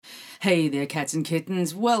Hey there, cats and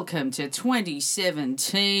kittens. Welcome to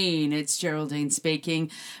 2017. It's Geraldine speaking.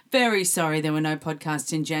 Very sorry there were no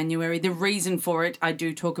podcasts in January. The reason for it I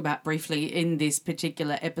do talk about briefly in this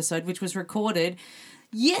particular episode, which was recorded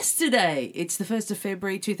yesterday. It's the 1st of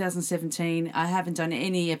February 2017. I haven't done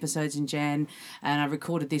any episodes in Jan, and I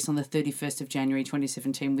recorded this on the 31st of January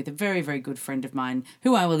 2017 with a very, very good friend of mine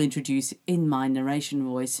who I will introduce in my narration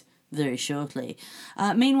voice very shortly.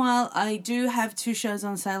 Meanwhile, I do have 2 shows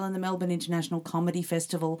on sale in the Melbourne International Comedy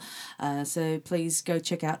Festival, so please go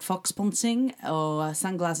check out Fox Ponsing, or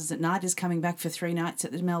Sunglasses at Night is coming back for 3 nights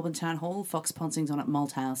at the Melbourne Town Hall. Fox Ponsing's on at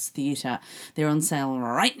Malthouse Theatre. They're on sale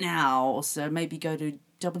right now, so maybe go to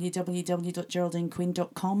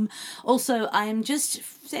www.geraldinequinn.com. Also, I am just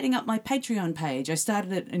setting up my Patreon page. I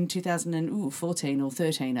started it in 2014 or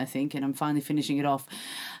 13, I think, and I'm finally finishing it off.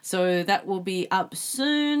 So that will be up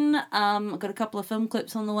soon. I've got a couple of film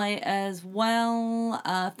clips on the way as well.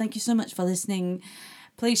 Thank you so much for listening.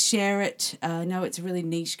 Please share it. I know it's a really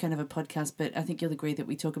niche kind of a podcast, but I think you'll agree that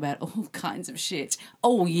we talk about all kinds of shit.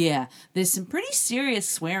 Oh, yeah. There's some pretty serious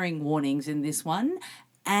swearing warnings in this one,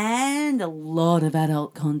 and a lot of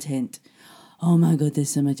adult content. Oh my God,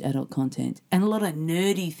 there's so much adult content. And a lot of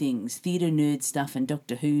nerdy things, theatre nerd stuff and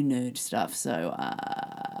Doctor Who nerd stuff. So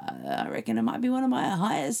I reckon it might be one of my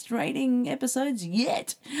highest rating episodes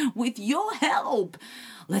yet. With your help.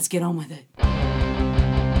 Let's get on with it.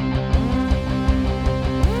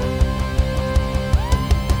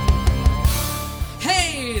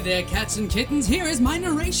 Hey there, cats and kittens. Here is my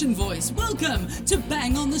narration voice. Welcome to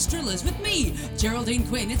Bang on the Strillers with me, Geraldine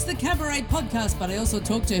Quinn. It's the Cabaret podcast, but I also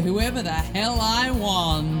talk to whoever the hell I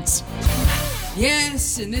want.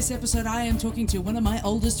 Yes, in this episode I am talking to one of my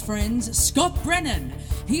oldest friends, Scott Brennan.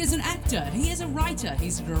 He is an actor, he is a writer,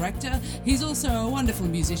 he's a director, he's also a wonderful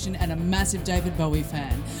musician and a massive David Bowie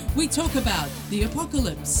fan. We talk about the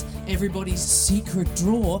apocalypse, everybody's secret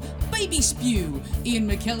drawer, baby spew, Ian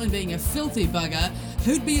McKellen being a filthy bugger,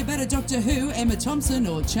 who'd be a better Doctor Who, Emma Thompson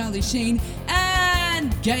or Charlie Sheen,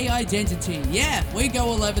 and gay identity. Yeah, we go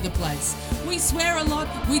all over the place. We swear a lot,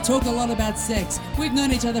 we talk a lot about sex. We've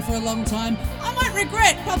known each other for a long time. I might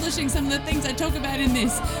regret publishing some of the things I talk about in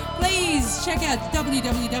this. Please check out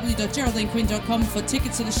www.geraldinequinn.com for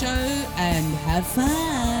tickets to the show and have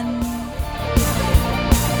fun.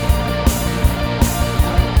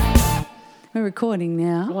 We're recording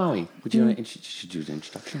now. Wowie. Would you should do the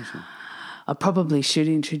introduction? I probably should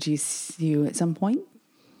introduce you at some point.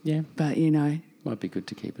 Yeah. But, you know. Might be good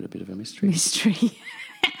to keep it a bit of a mystery. Mystery.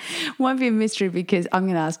 Won't be a mystery because I'm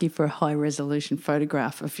going to ask you for a high-resolution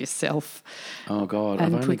photograph of yourself. Oh, God.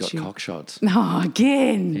 I've only got cock shots. Oh,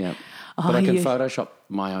 again. Yeah. But I can Photoshop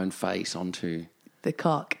my own face onto the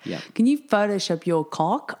cock. Yeah. Can you Photoshop your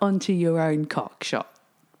cock onto your own cock shot?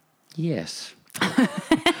 Yes.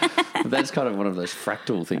 But that's kind of one of those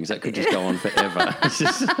fractal things that could just go on forever.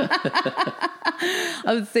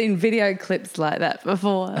 I've seen video clips like that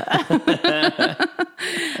before.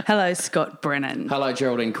 Hello, Scott Brennan. Hello,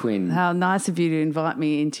 Geraldine Quinn. How nice of you to invite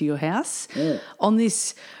me into your house on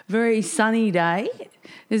this very sunny day.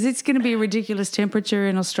 Is it going to be a ridiculous temperature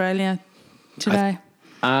in Australia today?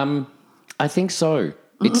 I think so.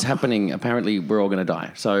 It's happening. Apparently, we're all going to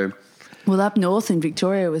die. So, well, up north in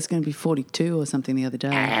Victoria, it was going to be 42 or something the other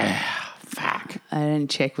day. Fuck. I didn't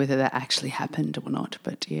check whether that actually happened or not,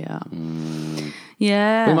 but yeah.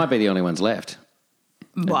 Yeah. We might be the only ones left.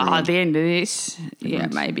 Well, at the end of this,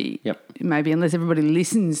 maybe. Yep. Maybe, unless everybody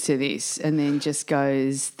listens to this and then just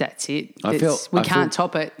goes, that's it. We can't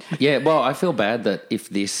top it. Yeah, well, I feel bad that if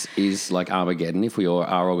this is like Armageddon, if we are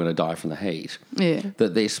all going to die from the heat,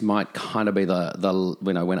 that this might kind of be the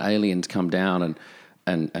when aliens come down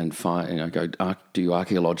and find, go do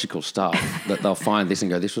archaeological stuff, that they'll find this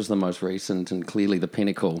and go, this was the most recent and clearly the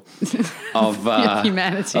pinnacle of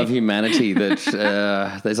humanity.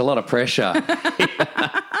 That there's a lot of pressure.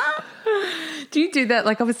 Do you do that?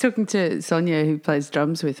 Like, I was talking to Sonia, who plays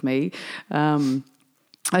drums with me, and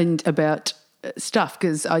about stuff,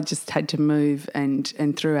 because I just had to move and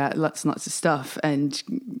threw out lots and lots of stuff and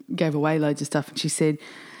gave away loads of stuff, and she said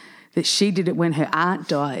that she did it when her aunt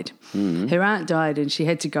died. Mm-hmm. Her aunt died and she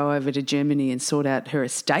had to go over to Germany and sort out her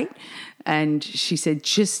estate. And she said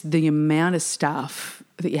just the amount of stuff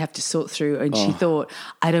that you have to sort through. And she thought,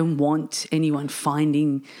 I don't want anyone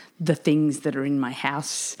finding the things that are in my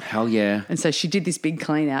house. Hell yeah. And so she did this big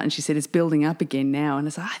clean out and she said, it's building up again now. And I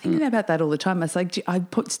was like, I think about that all the time. I was like, I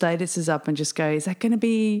put statuses up and just go, is that going to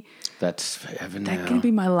be... That's forever now. That going to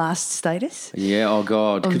be my last status? Yeah, oh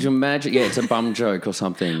God. Could you imagine? Yeah, it's a bum joke or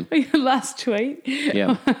something. Your last tweet?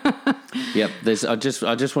 Yeah. Yep. I just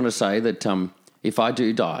want to say that if I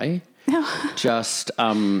do die, just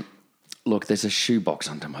look, there's a shoebox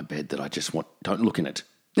under my bed that I just want. Don't look in it.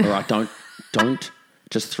 All right, don't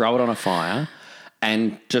just throw it on a fire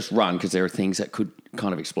and just run because there are things that could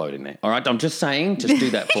kind of explode in there. All right, I'm just saying, just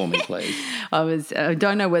do that for me, please. I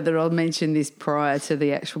don't know whether I'll mention this prior to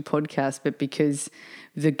the actual podcast, but because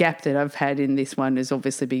the gap that I've had in this one has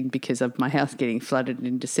obviously been because of my house getting flooded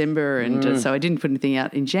in December, and so I didn't put anything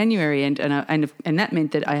out in January, and that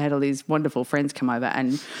meant that I had all these wonderful friends come over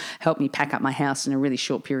and help me pack up my house in a really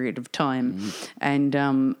short period of time, and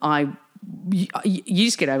you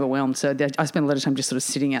just get overwhelmed. So I spent a lot of time just sort of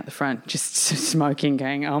sitting out the front, just smoking,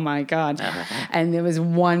 going, oh, my God. And there was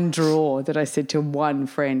one drawer that I said to one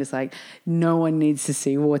friend, it's like, no one needs to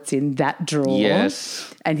see what's in that drawer.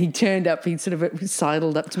 Yes. And he turned up, he sort of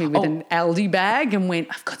sidled up to me with an Aldi bag and went,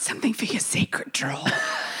 I've got something for your secret drawer.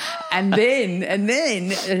 And then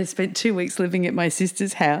I spent 2 weeks living at my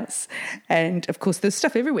sister's house, and of course there's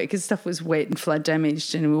stuff everywhere because stuff was wet and flood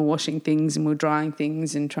damaged, and we were washing things and we were drying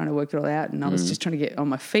things and trying to work it all out, and I was just trying to get on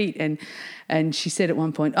my feet, and she said at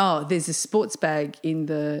one point, oh, there's a sports bag in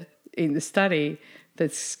the study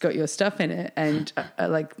that's got your stuff in it, and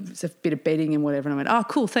like it's a bit of bedding and whatever. And I went, oh,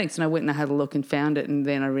 cool, thanks. And I went and I had a look and found it, and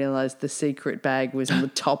then I realised the secret bag was on the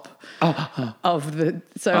top of the.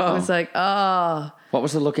 So I was like, oh. What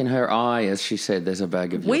was the look in her eye as she said, "There's a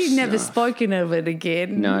bag of your We've stuff"? Never spoken of it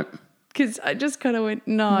again. No, because I just kind of went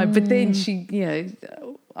no. But then she,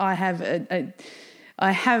 I have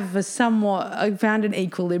I found an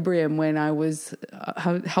equilibrium when I was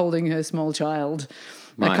holding her small child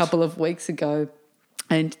a couple of weeks ago.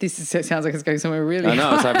 And sounds like it's going somewhere really I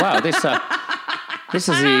know. It's like, wow, this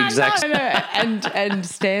is the exact... No. And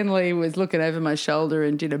Stanley was looking over my shoulder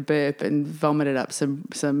and did a burp and vomited up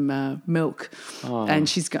some milk. Oh.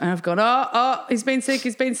 And I've gone, he's been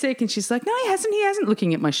sick. And she's like, no, he hasn't,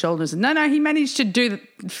 looking at my shoulders. And no, he managed to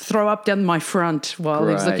throw up down my front while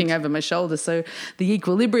he was looking over my shoulder. So the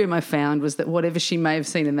equilibrium I found was that whatever she may have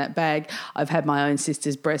seen in that bag, I've had my own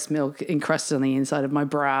sister's breast milk encrusted on the inside of my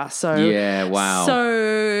bra. So yeah, wow.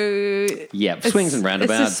 So yeah, swings and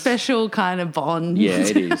roundabouts. It's a special kind of bond. Yeah,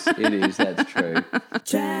 it is. It is. That's true.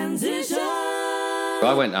 Transition.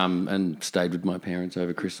 I went and stayed with my parents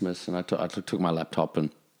over Christmas, and I took my laptop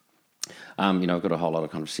and I've got a whole lot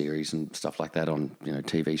of kind of series and stuff like that on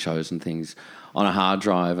TV shows and things on a hard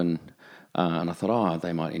drive, and I thought,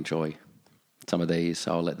 they might enjoy some of these,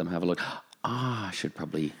 so I'll let them have a look. I should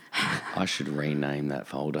rename that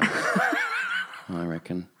folder. I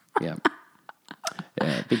reckon. Yeah.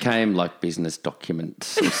 Yeah, it became like business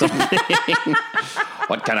documents or something.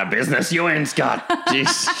 What kind of business you in, Scott?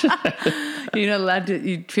 Jeez. You're not allowed to,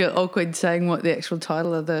 you'd feel awkward saying what the actual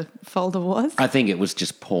title of the folder was? I think it was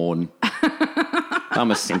just porn.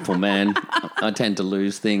 I'm a simple man. I tend to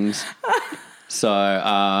lose things. So,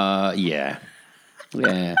 yeah.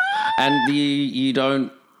 And you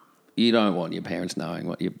don't want your parents knowing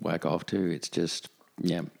what you whack off to. It's just,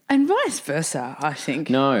 yeah. And vice versa, I think.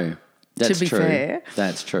 No. That's to be true. Fair.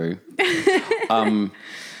 That's true.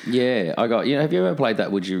 Yeah, I got. Have you ever played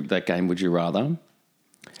that game? Would you rather?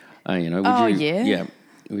 Yeah.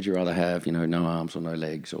 Would you rather have no arms or no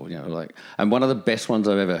legs, or And one of the best ones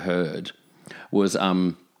I've ever heard was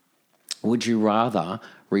would you rather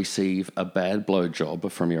receive a bad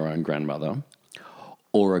blowjob from your own grandmother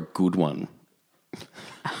or a good one?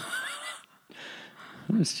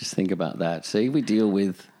 Let's just think about that. See, we deal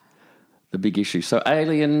with the big issue. So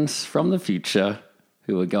aliens from the future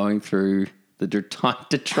who are going through the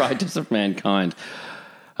detritus of mankind.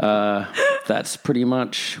 That's pretty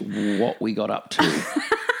much what we got up to.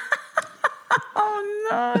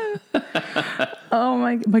 Oh, no. Oh,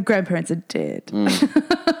 my grandparents are dead.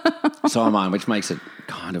 So am I, which makes it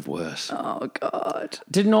kind of worse. Oh, God.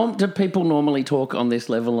 Do people normally talk on this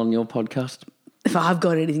level on your podcast? If I've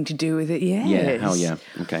got anything to do with it, yes. Yeah, hell yeah.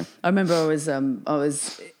 Okay. I remember I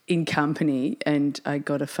was in company and I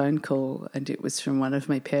got a phone call, and it was from one of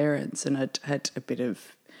my parents, and I'd had a bit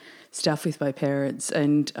of stuff with my parents,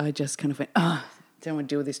 and I just kind of went, I don't want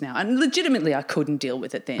to deal with this now. And legitimately I couldn't deal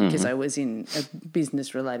with it then because I was in a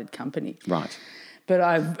business-related company. Right.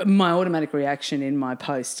 But my automatic reaction in my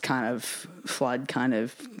post kind of flood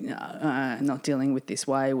not dealing with this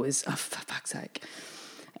way was, oh, for fuck's sake.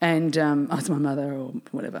 And it's my mother or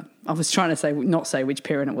whatever. I was trying to not say which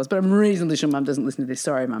parent it was, but I'm reasonably sure Mum doesn't listen to this.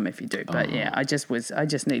 Sorry, Mum, if you do. But yeah, I just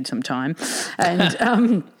need some time.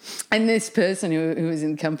 And and this person who was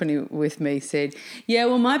in company with me said, yeah,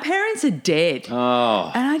 well, my parents are dead.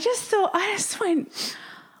 Oh. And I just went,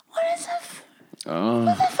 what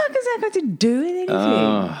the fuck has that got to do with anything?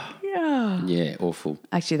 Oh. Yeah. Yeah, awful.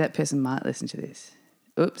 Actually, that person might listen to this.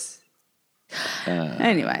 Oops.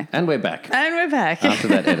 Anyway. And we're back. After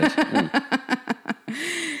that edit.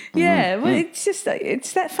 Yeah, well, it's just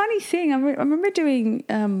it's that funny thing. I remember doing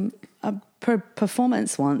a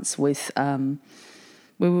performance once with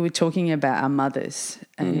where we were talking about our mothers,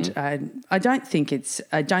 and I don't think it's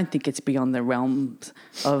beyond the realms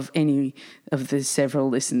of any of the several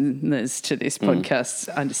listeners to this podcast's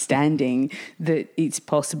understanding that it's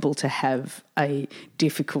possible to have a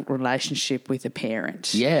difficult relationship with a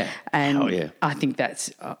parent. Yeah, and I think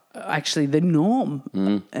that's actually the norm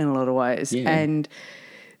in a lot of ways, and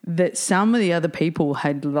that some of the other people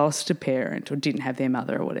had lost a parent or didn't have their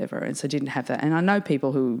mother or whatever, and so didn't have that. And I know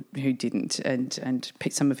people who didn't, and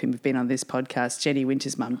some of whom have been on this podcast. Jenny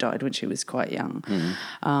Winter's mum died when she was quite young.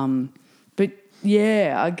 But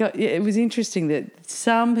yeah, it was interesting that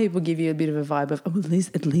some people give you a bit of a vibe of,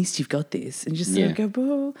 at least you've got this, and just sort of go,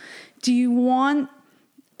 well, do you want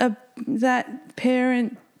that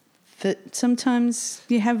parent that sometimes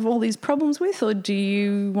you have all these problems with, or do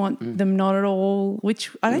you want them not at all? Which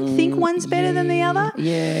I don't think one's better than the other.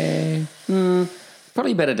 Yeah.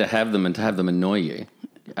 Probably better to have them and to have them annoy you.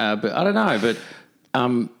 But I don't know. But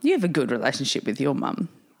you have a good relationship with your mum.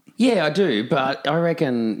 Yeah, I do. But I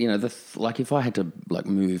reckon, if I had to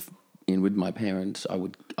move in with my parents,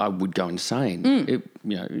 I would go insane.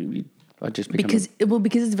 I'd just become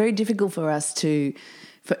because it's very difficult for us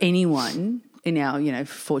for anyone in our,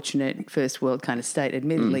 fortunate first world kind of state,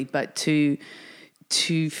 admittedly, but to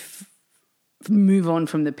move on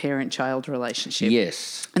from the parent-child relationship.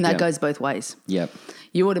 Yes. And that goes both ways. Yep.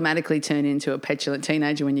 You automatically turn into a petulant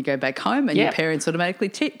teenager when you go back home, and your parents automatically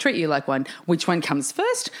treat you like one. Which one comes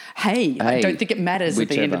first? Hey, I don't think it matters at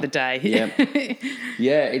the end of the day. Yep.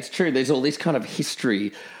 Yeah, it's true. There's all this kind of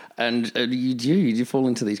history, and you fall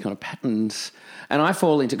into these kind of patterns. And I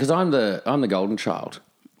fall into, because I'm the golden child.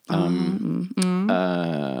 In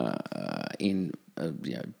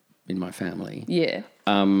my family. Yeah.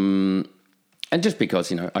 And just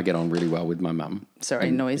because, I get on really well with my mum.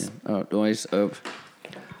 Sorry, noise. Noise.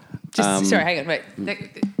 Sorry, hang on, wait.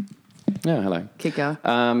 Yeah, hello. Keep going.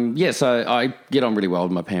 So I get on really well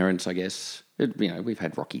with my parents, I guess. We've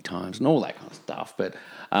had rocky times and all that kind of stuff, but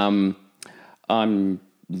I'm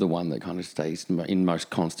the one that kind of stays in most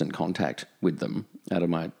constant contact with them out of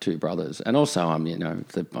my two brothers. And also I'm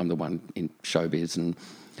the one in showbiz, and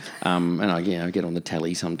I get on the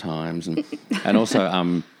telly sometimes, and also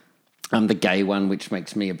I'm the gay one, which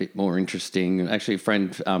makes me a bit more interesting. Actually, a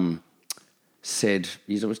friend said,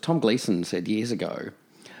 it was Tom Gleeson said years ago,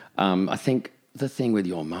 I think the thing with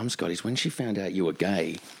your mum, Scotty, is when she found out you were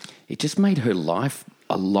gay, it just made her life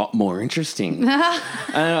a lot more interesting. And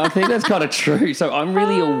I think that's kind of true. So I'm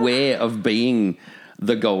really aware of being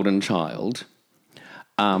the golden child.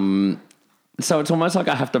 So it's almost like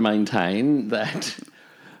I have to maintain that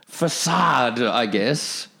facade, I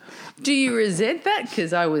guess. Do you resent that?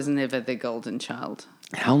 Because I was never the golden child.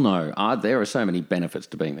 Hell no. There are so many benefits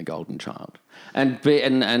to being the golden child. And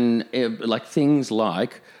things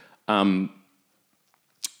like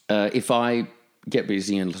if I get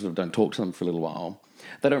busy and sort of don't talk to them for a little while,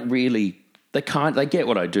 they get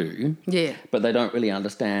what I do, but they don't really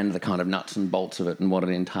understand the kind of nuts and bolts of it and what it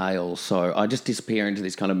entails. So I just disappear into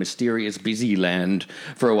this kind of mysterious busy land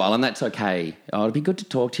for a while, and that's okay. It'd be good to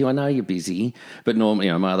talk to you. I know you're busy, but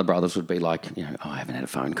normally, my other brothers would be like, I haven't had a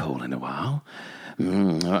phone call in a while.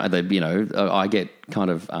 I get kind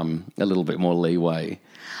of a little bit more leeway.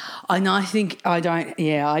 I don't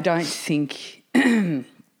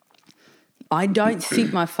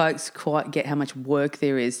think my folks quite get how much work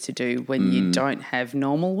there is to do when you don't have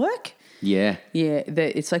normal work. Yeah. Yeah.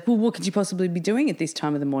 It's like, well, what could you possibly be doing at this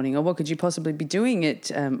time of the morning? Or what could you possibly be doing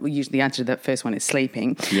at, usually the answer to that first one is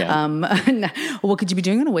sleeping. Yeah. Or what could you be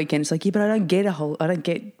doing on a weekend? It's like, yeah, but I don't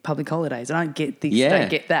get public holidays. I don't get this. I don't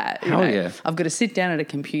get that. Yeah. I've got to sit down at a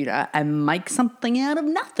computer and make something out of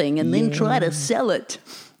nothing and then try to sell it.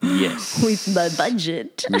 Yes. With my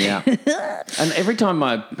budget. Yeah. And every time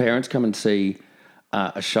my parents come and see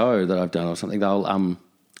a show that I've done or something, they'll,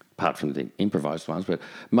 apart from the improvised ones, but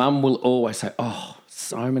Mum will always say, oh,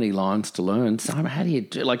 so many lines to learn. Simon, how do you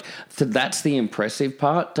do? So that's the impressive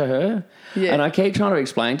part to her. Yeah. And I keep trying to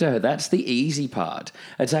explain to her that's the easy part.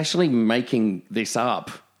 It's actually making this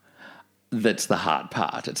up that's the hard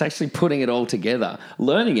part. It's actually putting it all together.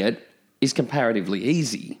 Learning it is comparatively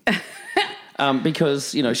easy.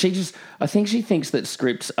 Because, I think she thinks that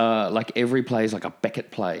scripts are like every play is like a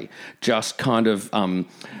Beckett play, just kind of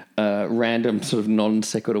random sort of non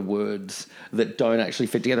sequitur words that don't actually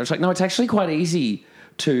fit together. It's like, no, it's actually quite easy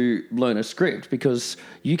to learn a script because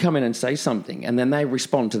you come in and say something and then they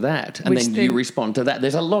respond to that and then you respond to that.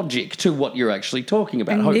 There's a logic to what you're actually talking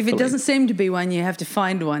about, and hopefully. if it doesn't seem to be one, you have to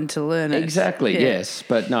find one to learn it. Exactly, yes.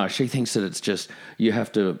 But no, she thinks that it's just you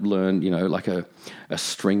have to learn, like a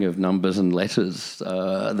string of numbers and letters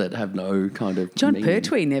that have no kind of John meaning.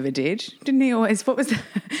 Pertwee never did. Didn't he always,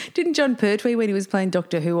 didn't John Pertwee, when he was playing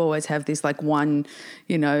Doctor Who, always have this like one,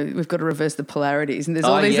 we've got to reverse the polarities and there's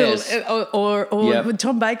all these little, or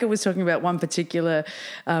Tom Baker was talking about one particular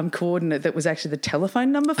coordinate that was actually the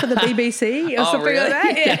telephone number for the BBC or something like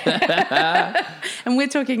that. Yeah. And we're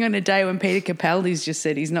talking on a day when Peter Capaldi's just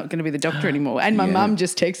said he's not going to be the Doctor anymore. And my mum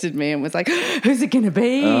just texted me and was like, who's it going to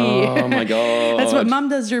be? Oh, my God. That's what Mum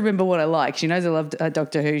does remember what I like. She knows I love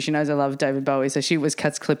Doctor Who. She knows I love David Bowie. So she always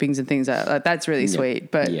cuts clippings and things like that's really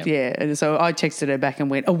sweet. But and so I texted her back and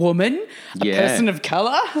went, a woman? A person of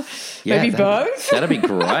colour? Maybe both? That'd be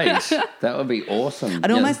great. That would be awesome.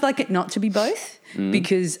 I'd almost like it not to be both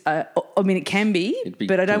because, it can be,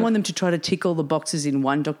 but I don't want them to try to tick all the boxes in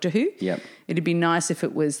one Doctor Who. Yep. It'd be nice if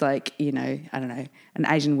it was like, I don't know, an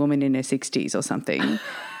Asian woman in her 60s or something.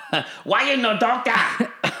 Why you no doctor?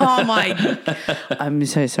 Oh, my. I'm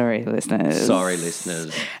so sorry, listeners. Sorry,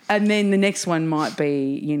 listeners. And then the next one might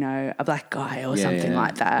be, a black guy or something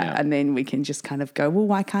like that. Yeah. And then we can just kind of go, well,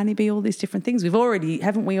 why can't he be all these different things?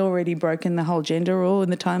 Haven't we already broken the whole gender rule in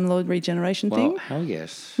the Time Lord regeneration thing? Well, hell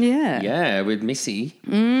yes. Yeah. Yeah, with Missy.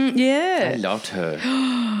 Yeah. I loved her.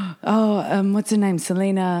 What's her name?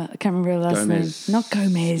 Selena. I can't remember her last name. Not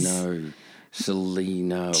Gomez. No.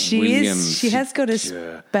 Selena she Williams. Is. She has got a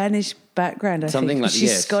Spanish background, I think. Something like that.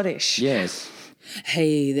 She's Scottish. Yes.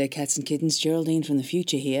 Hey there, cats and kittens. Geraldine from the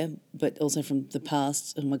future here, but also from the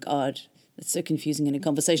past. Oh, my God. It's so confusing in a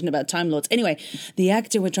conversation about Time Lords. Anyway, the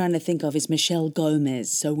actor we're trying to think of is Michelle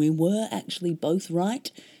Gomez. So we were actually both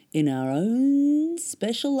right in our own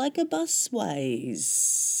special like a bus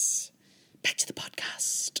ways. Back to the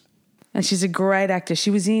podcast. And she's a great actor.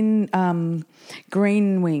 She was in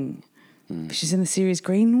Green Wing. She's in the series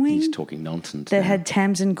Green Wing. He's talking nonsense. That had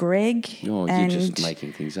Tamsin Gregg. Oh, you're just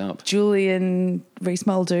making things up. Julian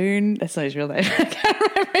Rees-Muldoon. That's not his real name. I can't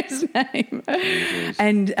remember his name. Oh,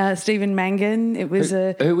 and Stephen Mangan. It was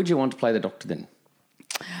Who would you want to play the Doctor then?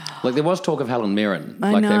 Like there was talk of Helen Mirren.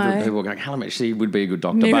 I know. People were going, Helen Mirren, she would be a good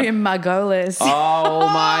Doctor. Miriam Margolis. Oh,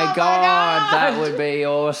 my God. That would be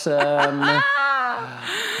awesome.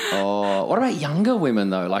 Oh, what about younger women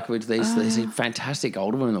though? Like these fantastic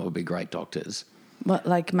older women that would be great doctors. What,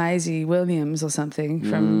 like Maisie Williams or something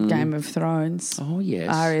from Game of Thrones? Oh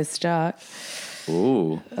yes, Arya Stark.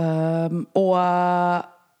 Ooh. Or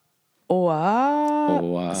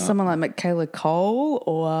someone like Michaela Cole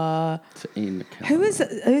or who's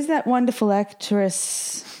that wonderful actor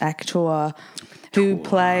who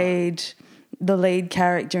played the lead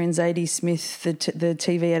character in Zadie Smith, the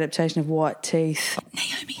TV adaptation of White Teeth.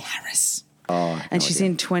 Naomi Harris. Oh, and she's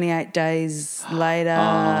in 28 Days Later.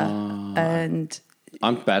 And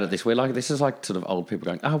I'm bad at this. This is like sort of old people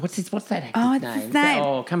going, what's that actor's name? His name?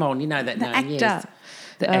 Oh, come on, you know that name. Actor. Yes.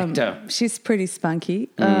 The actor. She's pretty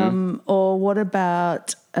spunky. Or what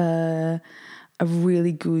about a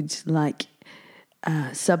really good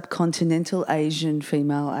subcontinental Asian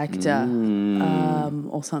female actor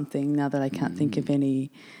or something, now that I can't think of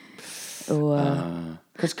any.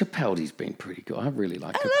 Because Capaldi's been pretty good. I really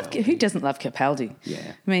like Capaldi. Who doesn't love Capaldi?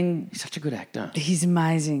 Yeah. I mean... He's such a good actor. He's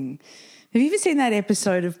amazing. Have you ever seen that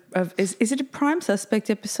episode of is it a Prime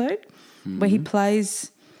Suspect episode where he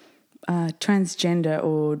plays transgender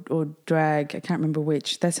or drag? I can't remember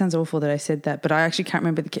which. That sounds awful that I said that, but I actually can't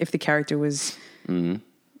remember if the character was...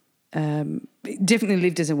 definitely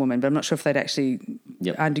lived as a woman, but I'm not sure if they'd actually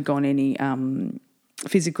undergone any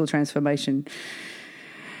physical transformation.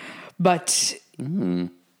 But the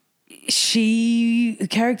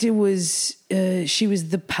character was she was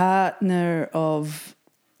the partner of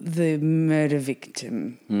the murder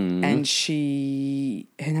victim, and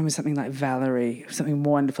her name was something like Valerie, something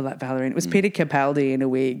wonderful like Valerie. And it was Peter Capaldi in a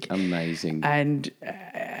wig, amazing, and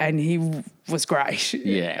he was great.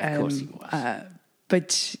 Yeah, of course he was.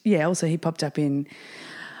 But, also he popped up in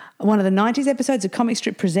one of the 90s episodes of Comic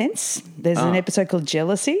Strip Presents. There's an episode called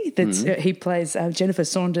Jealousy. He plays Jennifer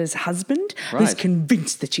Saunders' husband who's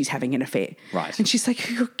convinced that she's having an affair. Right. And she's like,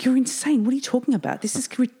 you're insane. What are you talking about? This is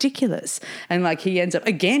ridiculous. And, he ends up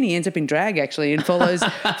in drag, actually, and follows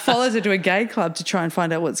her to a gay club to try and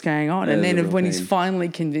find out what's going on. And then when he's finally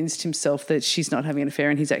convinced himself that she's not having an affair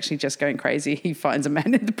and he's actually just going crazy, he finds a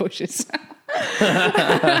man in the bushes.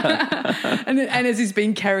 and as he's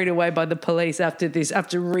being carried away by the police after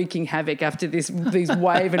wreaking havoc, after these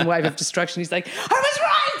wave and wave of destruction, he's like, I was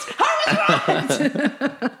right.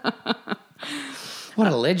 What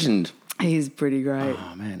a legend. He's pretty great.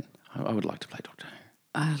 Oh, man. I would like to play Doctor Who.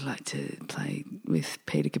 I'd like to play with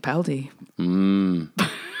Peter Capaldi.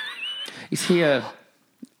 Is he a...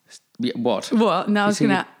 What? What? No, I was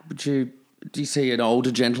going to... Do you see an older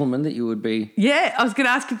gentleman that you would be... Yeah, I was going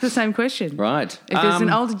to ask you the same question. Right. If there's an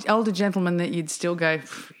older gentleman that you'd still go,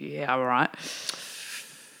 yeah, all right.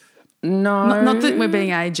 No. Not that we're being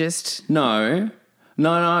ageist. No.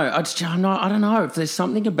 I don't know. If there's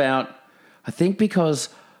something about... I think because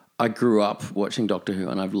I grew up watching Doctor Who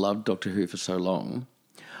and I've loved Doctor Who for so long,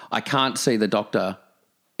 I can't see the Doctor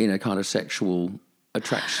in a kind of sexual...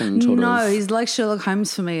 attraction sort of. No, he's like Sherlock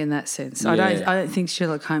Holmes for me in that sense. Yeah. I don't think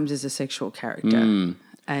Sherlock Holmes is a sexual character.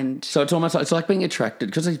 And so it's almost like, it's like being attracted,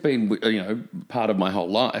 because he's been, part of my whole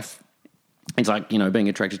life. It's like, being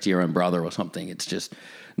attracted to your own brother or something. It's just,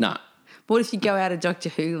 nah. What if you go out of Doctor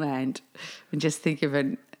Who land and just think of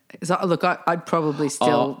an... So, look, I'd probably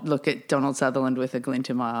still look at Donald Sutherland with a glint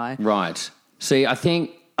in my eye. Right. See, I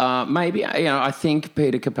think... maybe, I think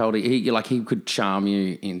Peter Capaldi, he could charm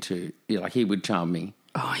you into, he would charm me.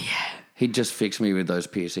 Oh, yeah. He'd just fix me with those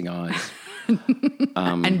piercing eyes.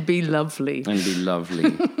 And be lovely.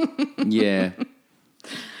 Yeah.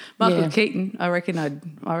 Michael Keaton, I reckon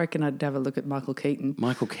I'd have a look at Michael Keaton.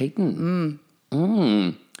 Michael Keaton?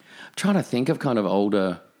 I'm trying to think of kind of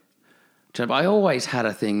older... I always had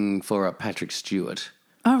a thing for Patrick Stewart.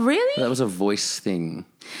 Oh, really? That was a voice thing.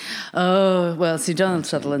 Oh, well, see, Donald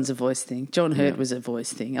Sutherland's a voice thing. John Hurt was a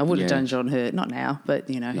voice thing. I would have done John Hurt, not now, but,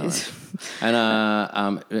 No. He's... And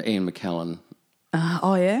Ian McKellen.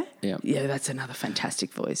 Oh, yeah? Yeah. Yeah, that's another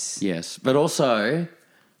fantastic voice. Yes, but also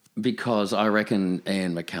because I reckon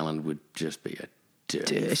Ian McKellen would just be a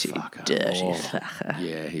dirty fucker. Fucker.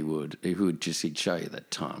 Yeah, he would. He'd show you the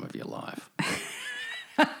time of your life.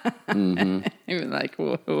 He was like,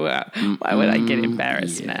 why would I get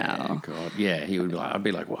embarrassed now? God, yeah, he would be like, I'd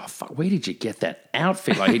be like, well, fuck, where did you get that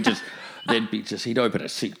outfit? Like he'd open a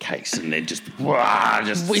suitcase and they'd just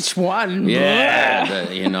Which one? Yeah, that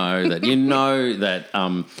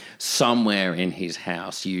somewhere in his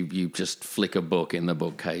house you just flick a book in the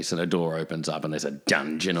bookcase and a door opens up and there's a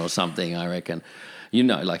dungeon or something, I reckon.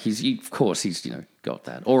 Of course he's got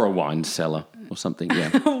that. Or a wine cellar or something, yeah.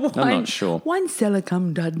 I'm not sure. Wine cellar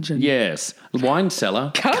come dungeon. Yes, wine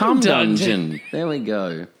cellar come dungeon. There we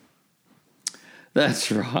go. That's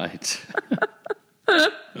right.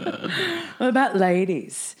 What about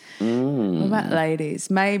ladies? What about ladies?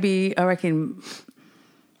 Maybe, I reckon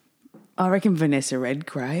Vanessa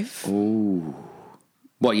Redgrave. Ooh.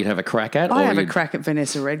 What, you'd have a crack at? I'd have a crack at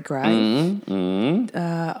Vanessa Redgrave.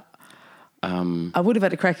 I would have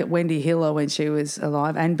had a crack at Wendy Hiller when she was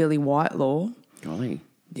alive, and Billy Whitelaw. Golly.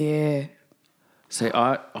 Yeah. See,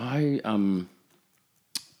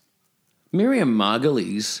 Miriam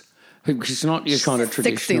Margolyes, she's not your kind of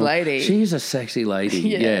traditional... Sexy lady. She's a sexy lady,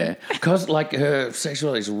 yeah. Because, her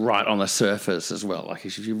sexuality is right on the surface as well. Like,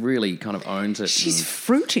 she really kind of owns it. She's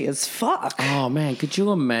fruity as fuck. Oh, man, could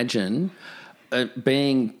you imagine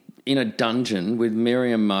being in a dungeon with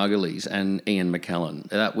Miriam Margolyes and Ian McKellen?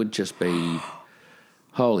 That would just be...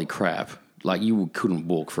 Holy crap. Like, you couldn't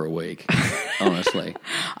walk for a week, honestly.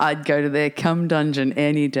 I'd go to their cum dungeon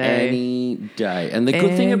any day. Any day. And the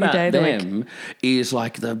good thing about them is,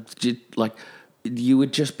 you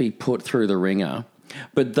would just be put through the ringer,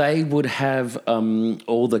 but they would have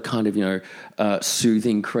all the kind of,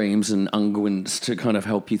 soothing creams and unguents to kind of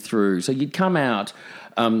help you through. So you'd come out,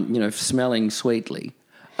 smelling sweetly.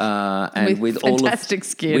 And with fantastic all of,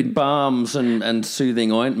 skin. With balms and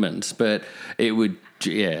soothing ointments, but it would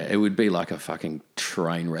be like a fucking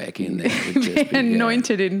train wreck in there. It would just be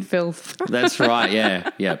anointed in filth. That's right, yeah.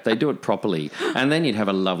 They do it properly. And then you'd have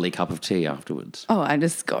a lovely cup of tea afterwards. Oh, and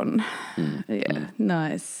it's gone.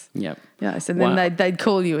 Nice. Yep. Nice. And then they'd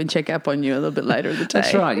call you and check up on you a little bit later in the day.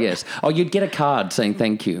 That's right, yes. Oh, you'd get a card saying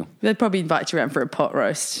thank you. They'd probably invite you around for a pot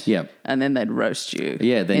roast. Yep. And then they'd roast you.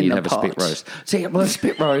 Yeah, then you'd have pot. a spit roast. See, well, a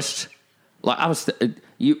spit roast,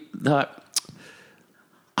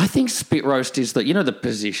 I think spit roast is the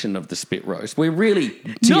position of the spit roast. We're really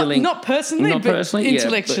dealing... Not personally, but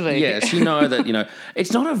intellectually. Yes, that,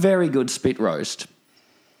 it's not a very good spit roast.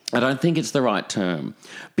 I don't think it's the right term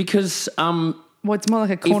because... well, it's more like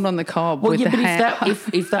a corn on the cob with the ham.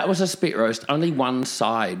 If that was a spit roast, only one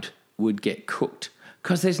side would get cooked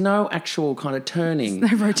because there's no actual kind of turning.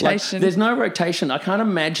 There's no rotation. There's no rotation. I can't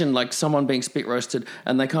imagine someone being spit roasted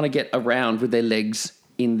and they kind of get around with their legs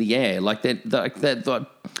in the air. Like the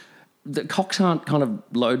cocks aren't kind of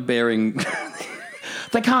load bearing.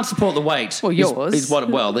 They can't support the weight. Well, yours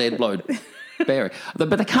they're load bearing, but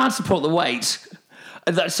they can't support the weight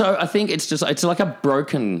So I think it's like a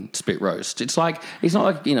broken spit roast. It's not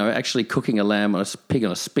like, actually cooking a lamb on a pig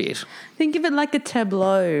on a spit. Think of it like a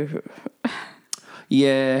tableau.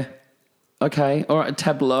 Yeah. Okay. All right.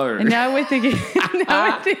 Tableau. And now we're thinking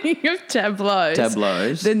of tableaus.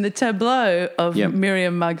 Tableaus. Then the tableau of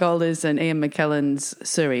Miriam Margolyes and Ian McKellen's,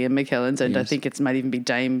 and I think it might even be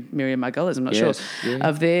Dame Miriam Margolyes, I'm not sure,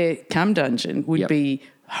 of their cum dungeon would be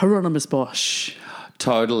Hieronymus Bosch.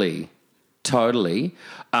 Totally.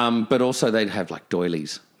 But also they'd have like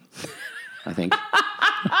doilies, I think.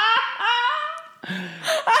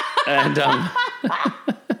 And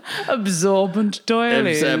absorbent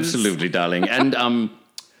doilies. Absolutely, darling. And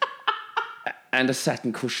a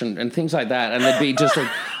satin cushion and things like that. And there'd be just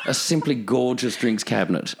a simply gorgeous drinks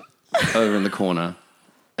cabinet over in the corner.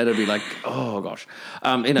 It'd be like, oh gosh,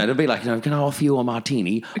 it'd be like, can I offer you a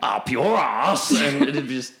martini up your ass? And it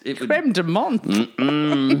would creme de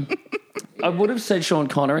menthe. I would have said Sean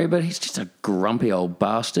Connery, but he's just a grumpy old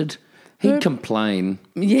bastard. He'd complain.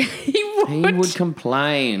 Yeah, he would. He would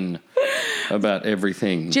complain about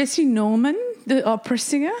everything. Jessie Norman, the opera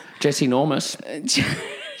singer. Jessie Normus.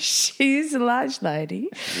 She's a large lady,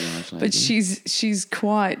 but she's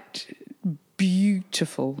quite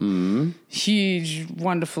beautiful. Huge,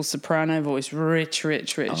 wonderful soprano voice, rich.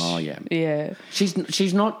 Oh yeah, yeah.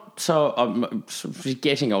 She's not so. She's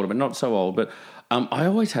getting older, but not so old. But I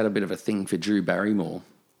always had a bit of a thing for Drew Barrymore.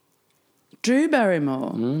 Drew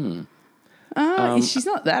Barrymore. She's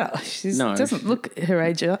not that old. She doesn't look her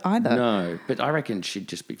age either. No, but I reckon she'd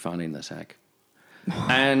just be fun in the sack.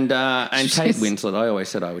 And Kate Winslet, I always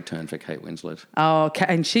said I would turn for Kate Winslet. Oh,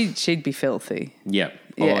 and she'd be filthy. Yep.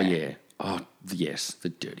 Yeah. Oh, yeah. Oh, yes, the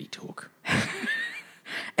dirty talk.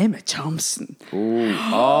 Emma Thompson. Ooh.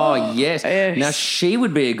 Oh, yes. Now, she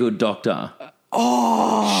would be a good doctor.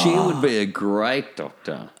 Oh. She would be a great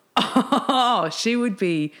doctor. Oh, she would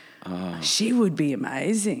be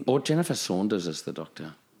amazing. Or Jennifer Saunders as the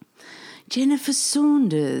doctor. Jennifer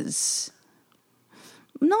Saunders.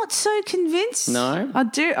 Not so convinced. No? I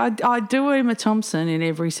do Emma Thompson in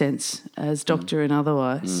every sense, as doctor and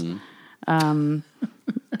otherwise.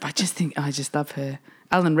 I just love her.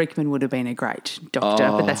 Alan Rickman would have been a great doctor,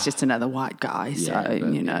 but that's just another white guy.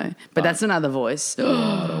 But that's another voice.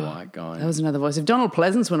 Another white guy. That was another voice. If Donald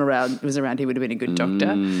Pleasance was around, he would have been a good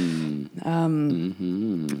doctor.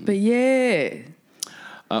 But yeah.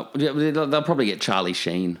 They'll probably get Charlie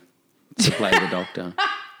Sheen to play the doctor.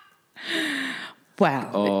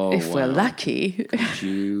 Wow, if we're lucky. Could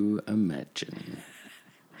you imagine?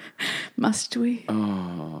 Must we?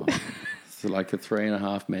 Oh, so like the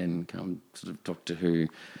 3.5 Men come sort of Doctor Who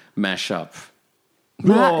mash up.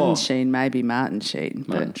 Martin Sheen, maybe Martin Sheen.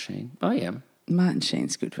 Martin Sheen. Oh, yeah. Martin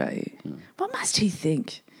Sheen's good value. What must he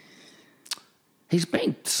think? He's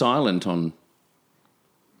been silent on...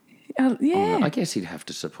 I guess he'd have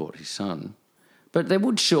to support his son. But there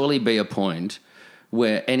would surely be a point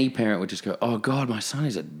where any parent would just go, oh, God, my son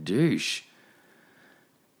is a douche.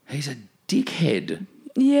 He's a dickhead.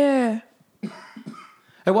 Yeah.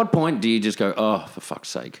 At what point do you just go, oh, for fuck's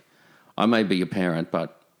sake, I may be your parent,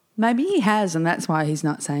 but... Maybe he has, and that's why he's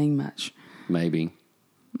not saying much. Maybe.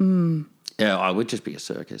 Yeah, I would just be a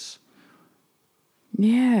circus.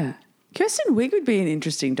 Yeah. Kirsten Wiig would be an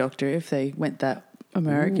interesting doctor if they went that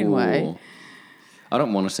American way. I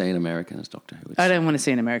don't want to see an American as Doctor Who. I don't want to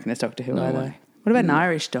see an American as Doctor Who either. What about an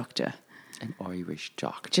Irish doctor? An Irish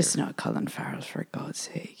doctor. Just not Colin Farrell, for God's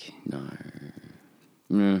sake.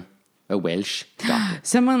 No. A Welsh doctor.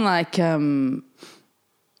 Someone like,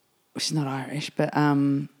 she's not Irish, but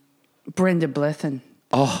Brenda Blethyn.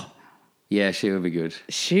 Oh, yeah, she would be good.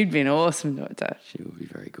 She'd be an awesome doctor. She would be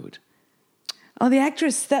very good. Oh, the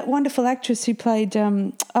actress, that wonderful actress who played,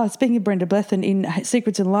 speaking of Brenda Blethyn, in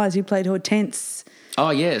Secrets and Lies, who played Hortense. Oh,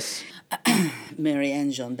 yes.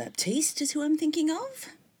 Mary-Anne Jean-Baptiste is who I'm thinking of.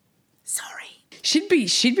 Sorry. She'd be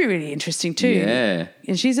really interesting too. Yeah.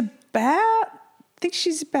 And she's about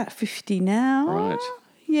 50 now. Right.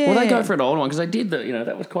 Yeah. Well, they go for an old one because they did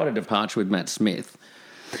that was quite a departure with Matt Smith.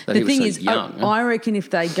 The thing is, young. I reckon if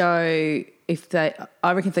they go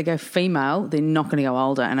female, they're not going to go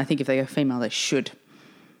older, and I think if they go female, they should.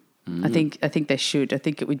 I think they should. I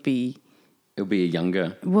think it would be. It'll be a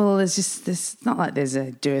younger. Well, there's not like there's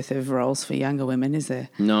a dearth of roles for younger women, is there?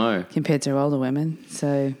 No. Compared to older women,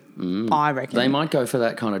 so I reckon they might go for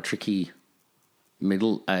that kind of tricky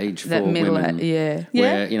middle age for women. Yeah.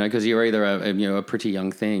 Where, because you're either a pretty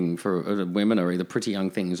young thing for women, or either pretty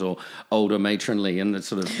young things or older matronly, and it's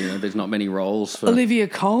sort of there's not many roles for Olivia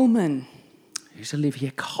Colman. Who's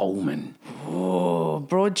Olivia Colman? Oh,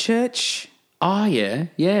 Broadchurch. Oh yeah.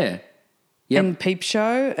 Yep. and Peep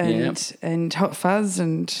Show and Hot Fuzz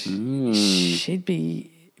and she'd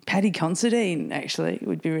be Patty Considine. Actually,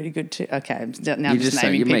 would be really good too. Okay, I'm just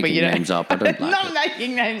naming people. Making names up. I don't like not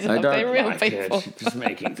making names up. They're real people. Just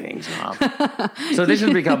making things up. So this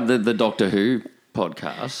has become the Doctor Who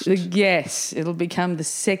podcast. Yes, it'll become the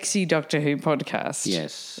sexy Doctor Who podcast.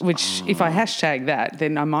 Yes. Which, if I hashtag that,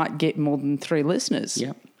 then I might get more than 3 listeners.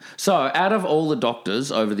 Yep. So out of all the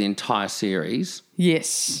Doctors over the entire series,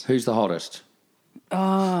 yes, who's the hottest?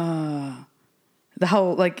 The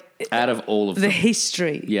whole, like... Out of all of the them.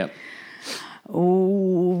 history. Yep.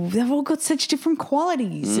 Oh, they've all got such different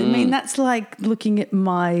qualities. I mean, that's like looking at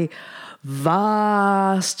my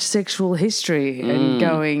vast sexual history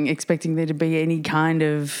and expecting there to be any kind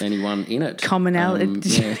of... Anyone in it. Commonality.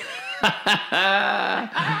 Zing!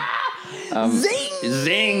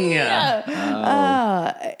 Zing!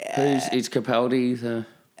 Is Capaldi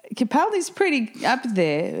Capaldi's pretty up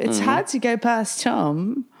there. It's hard to go past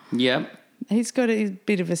Tom. Yep. He's got a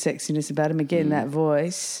bit of a sexiness about him, again, that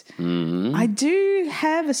voice. I do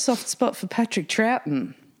have a soft spot for Patrick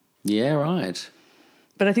Troughton. Yeah, right.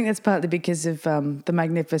 But I think that's partly because of the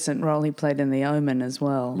magnificent role he played in The Omen as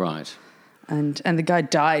well. Right. And the guy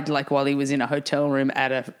died, like, while he was in a hotel room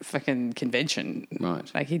at a fucking convention.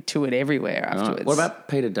 Right. Like, he toured everywhere afterwards. Right. What about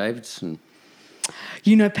Peter Davidson?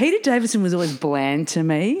 You know, Peter Davison was always bland to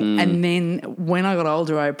me, and then when I got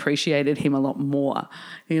older, I appreciated him a lot more.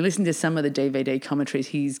 You listen to some of the DVD commentaries,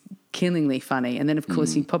 he's killingly funny, and then, of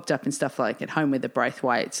course, he popped up in stuff like At Home with the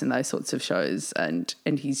Braithwaites and those sorts of shows, and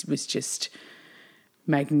he was just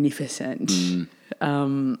magnificent.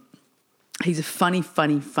 He's a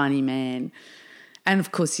funny man. And,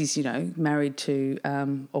 of course, he's, you know, married to,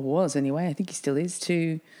 or was anyway, I think he still is,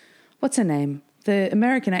 to, what's her name? The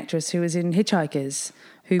American actress who was in Hitchhikers,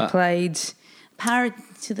 who played... Power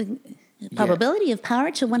to the probability of power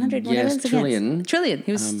to 100. Yes, Trillian. Trillian.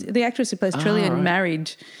 He was the actress who plays Trillian, right.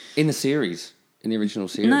 married... In the series, in the original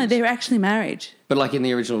series. No, they were actually married. But like in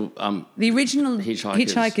the original...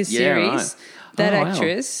 Hitchhikers series, yeah, right. that wow.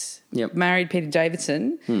 actress... Yep. Married Peter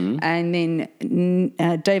Davidson, and then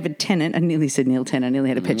David Tennant. I nearly said Neil Tennant. I nearly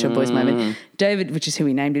had a Pet Shop Boys moment. David, which is who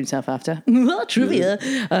he named himself after. Trivia.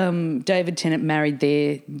 David Tennant married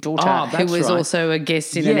their daughter, who was also a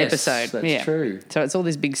guest in an episode. That's true. So it's all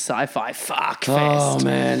this big sci-fi fuck fest. Oh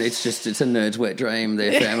man, it's a nerd's wet dream.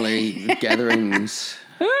 Their family gatherings.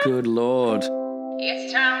 Good Lord.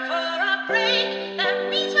 It's time for a break. That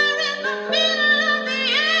means we're in the middle of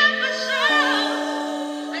the episode.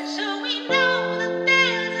 And so we know that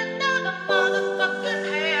there's another motherfucking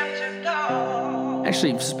have to go.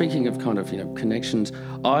 Actually, speaking of kind of, connections,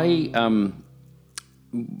 I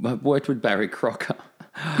worked with Barry Crocker.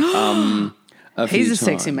 He's a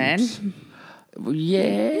sexy man.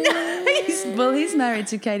 Yeah. He's married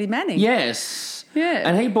to Katie Manning. Yes. Yeah.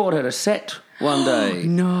 And he bought her a set one day.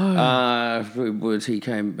 No. He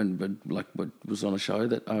came and was on a show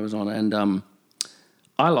that I was on, and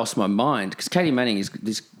I lost my mind because Katie Manning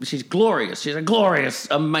she's glorious. She's a glorious,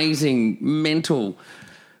 amazing, mental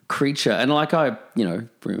creature, and I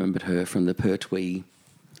remembered her from the Pertwee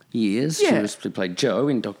years. Yeah. She played Jo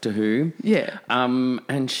in Doctor Who. Yeah. And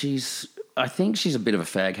I think she's a bit of a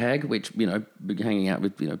fag hag, which hanging out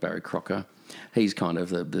with Barry Crocker, he's kind of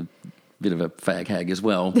the bit of a fag hag as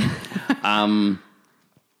well.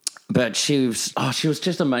 But she was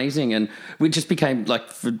just amazing, and we just became,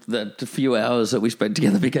 for the few hours that we spent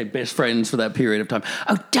together, became best friends for that period of time.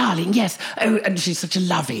 Oh, darling, yes. Oh, and she's such a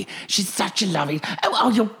lovey. Oh,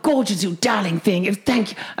 you're gorgeous, you darling thing. Oh,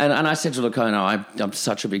 thank you. And I said to her, I'm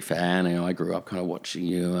such a big fan. I grew up kind of watching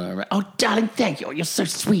you. And oh, darling, thank you. Oh, you're so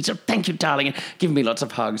sweet. Oh, thank you, darling. And giving me lots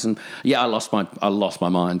of hugs. And yeah, I lost my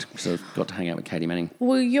mind because I got to hang out with Katie Manning.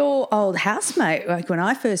 Well, your old housemate, when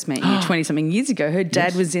I first met you 20-something years ago, her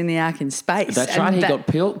dad was in the Ark in Space. That's right. He got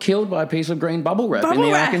killed by a piece of green bubble wrap in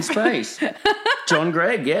the Ark in Space. John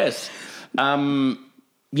Gregg, yes.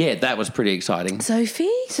 That was pretty exciting. Sophie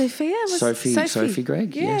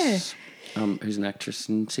Gregg, yeah. yes. Who's an actress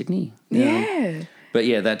in Sydney. Yeah. But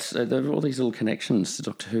yeah, there are all these little connections to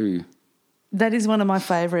Doctor Who. That is one of my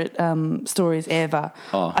favourite stories ever.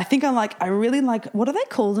 Oh. I really like, what do they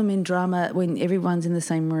call them in drama when everyone's in the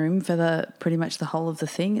same room for pretty much the whole of the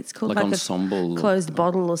thing? It's called like ensemble. A closed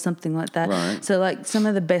bottle or something like that. Right. So some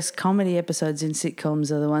of the best comedy episodes in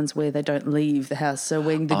sitcoms are the ones where they don't leave the house. So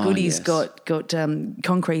when the goodies got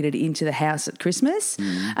concreted into the house at Christmas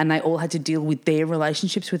and they all had to deal with their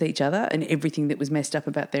relationships with each other and everything that was messed up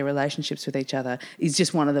about their relationships with each other is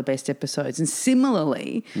just one of the best episodes. And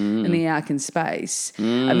similarly, in the Ark in space.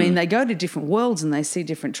 I mean, they go to different worlds and they see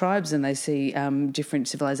different tribes and they see different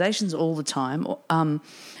civilizations all the time, and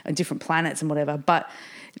different planets and whatever, but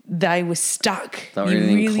they were stuck. They were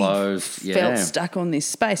enclosed. Felt stuck on this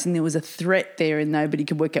space, and there was a threat there and nobody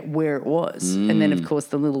could work out where it was. And then, of course,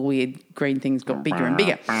 the little weird green things got bigger and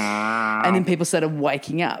bigger. And then people started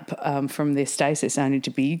waking up from their stasis only to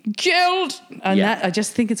be killed. And that, I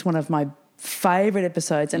just think it's one of my favourite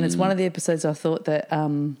episodes, and it's one of the episodes I thought that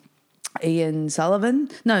Ian Sullivan,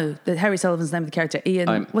 that Harry Sullivan's name of the character,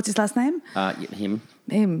 Ian, what's his last name?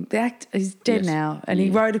 Him, the act, he's dead now, and he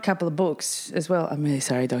wrote a couple of books as well. I'm really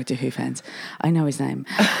sorry, Doctor Who fans. I know his name.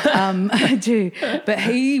 I do. But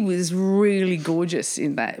he was really gorgeous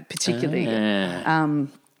in that, particularly.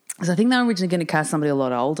 So I think they were originally going to cast somebody a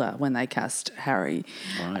lot older when they cast Harry.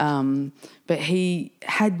 Right. But he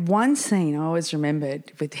had one scene I always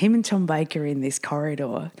remembered with him and Tom Baker in this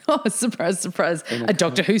corridor. Oh, surprise, surprise. A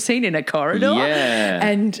Doctor Who scene in a corridor. Yeah.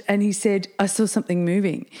 And he said, I saw something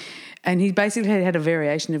moving. And he basically had a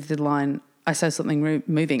variation of the line, I saw something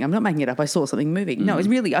moving. I'm not making it up. I saw something moving. No, it's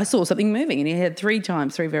really, I saw something moving. And he had three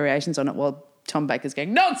variations on it while Tom Baker's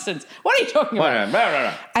going, nonsense. What are you talking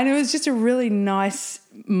about? And it was just a really nice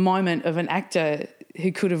moment of an actor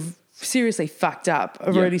who could have seriously fucked up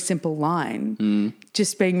a really simple line,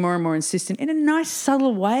 just being more and more insistent in a nice,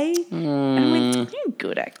 subtle way. And I went, you're a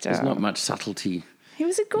good actor. There's not much subtlety. He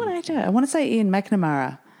was a good actor. I want to say Ian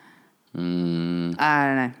McNamara.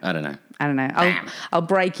 I don't know. I'll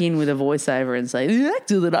break in with a voiceover and say, the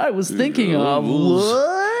actor that I was thinking of was...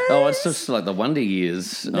 Oh, it's just like the Wonder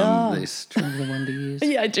Years on this. Do you remember the Wonder Years?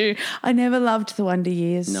 Yeah, I do. I never loved the Wonder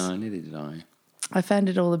Years. No, neither did I. I found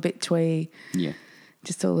it all a bit twee. Yeah.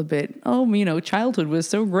 Just all a bit, childhood was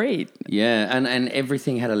so great. Yeah, and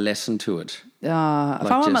everything had a lesson to it. If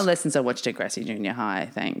I want my lessons, I watched Degrassi Junior High,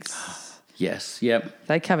 thanks. Yes, yep.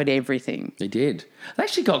 They covered everything. They did. They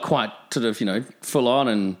actually got quite sort of, full on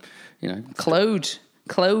and, Claude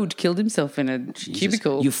killed himself in a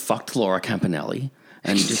cubicle. You fucked Laura Campanelli.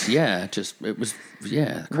 And it was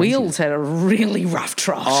crazy. Wheels had a really rough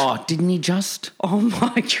trough. Oh, didn't he just? Oh,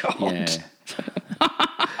 my God. Yeah.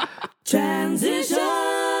 Transition.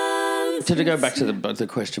 So to go back to the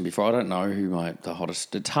question before, I don't know who the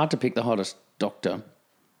hottest... It's hard to pick the hottest Doctor.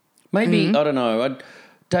 Maybe, I don't know,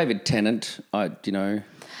 David Tennant, I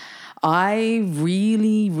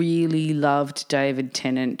really, really loved David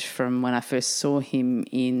Tennant from when I first saw him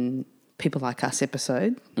in People Like Us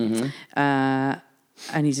episode.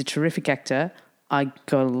 And he's a terrific actor. I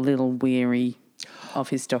got a little weary of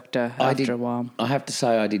his Doctor after a while. I have to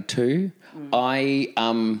say I did too. I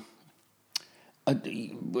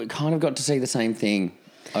kind of got to see the same thing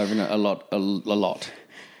over a lot.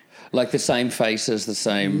 Like the same faces, the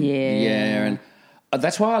same... Yeah, and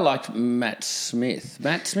that's why I liked Matt Smith.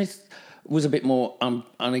 Matt Smith was a bit more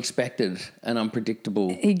unexpected and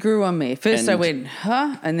unpredictable. He grew on me. First I went,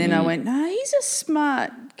 huh? And then I went, no, he's a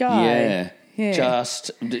smart guy. Yeah.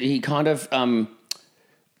 He kind of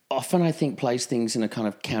often I think plays things in a kind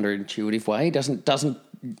of counterintuitive way. He doesn't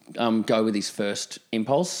go with his first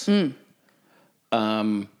impulse. And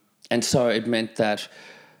so it meant that,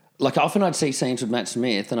 like, often I'd see scenes with Matt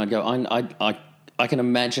Smith and I'd go, I can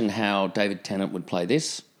imagine how David Tennant would play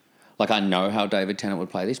this. Like, I know how David Tennant would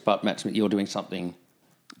play this, but Matt Smith, you're doing something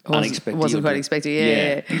unexpected. Wasn't quite expected,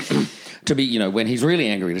 yeah. To be, when he's really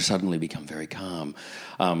angry, to suddenly become very calm.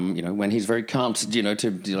 When he's very calm,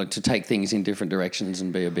 to take things in different directions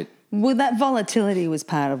and be a bit... Well, that volatility was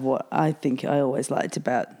part of what I think I always liked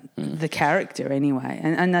about the character anyway.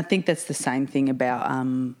 And I think that's the same thing about...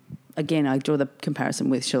 Again, I draw the comparison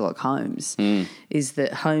with Sherlock Holmes, is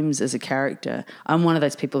that Holmes as a character, I'm one of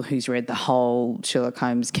those people who's read the whole Sherlock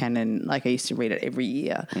Holmes canon, like I used to read it every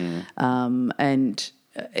year. And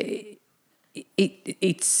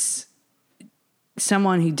it's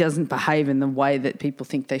someone who doesn't behave in the way that people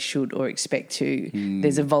think they should or expect to.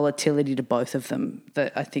 There's a volatility to both of them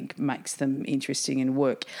that I think makes them interesting and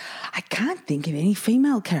work. I can't think of any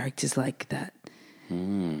female characters like that.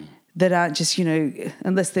 That aren't just,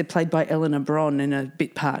 unless they're played by Eleanor Bron in a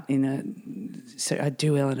bit part so I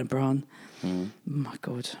do Eleanor Bron. Oh, my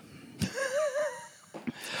God.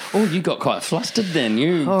 Oh, you got quite flustered then.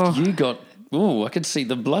 You got, I could see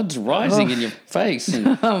the blood's rising in your face.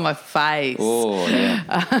 Oh, my face. Oh, yeah.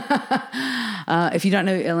 If you don't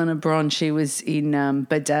know Eleanor Bron, she was in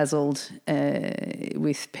Bedazzled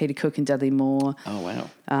with Peter Cook and Dudley Moore. Oh,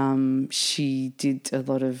 wow. She did a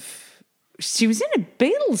lot of... She was in a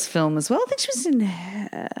Beatles film as well. I think she was in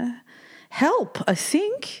Help, I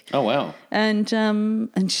think. Oh, wow. And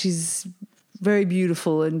she's very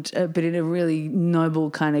beautiful, and but in a really noble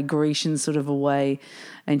kind of Grecian sort of a way.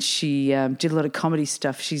 And she did a lot of comedy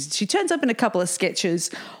stuff. She turns up in a couple of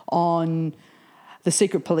sketches on the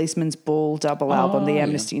Secret Policeman's Ball double album, the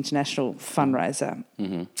Amnesty International fundraiser.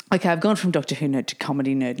 Mm-hmm. Okay, I've gone from Doctor Who nerd to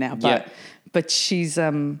comedy nerd now, but she's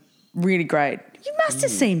really great. You must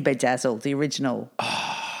have seen Bedazzled, the original.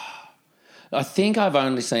 I think I've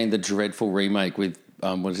only seen the dreadful remake with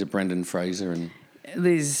Brendan Fraser and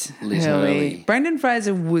Liz Hurley. Hurley. Brendan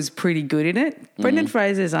Fraser was pretty good in it. Brendan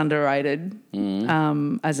Fraser's underrated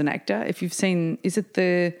as an actor. If you've seen, is it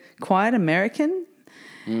The Quiet American?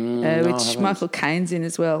 Which Michael Caine's in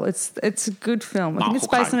as well. It's a good film. I think it's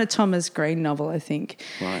based on a Thomas Green novel, I think.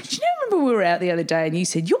 Right. Do you remember we were out the other day and you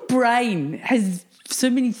said, your brain has so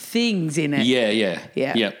many things in it?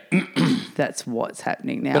 Yeah. That's what's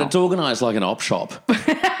happening now. But it's organised like an op shop.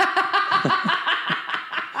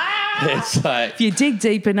 It's like, if you dig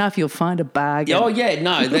deep enough, you'll find a bargain. Oh, yeah,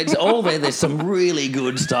 no, that's all there. There's some really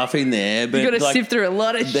good stuff in there. But you've got to sift through a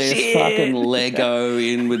lot of shit. There's fucking Lego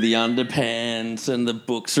in with the underpants and the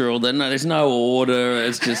books are all there. No, there's no order.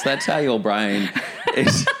 It's just that's how your brain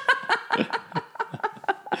is.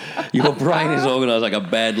 Your brain is organised like a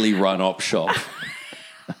badly run op shop.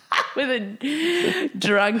 With a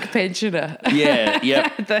drunk pensioner. Yeah,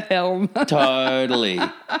 yep. At the helm. Totally.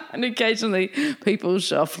 And occasionally people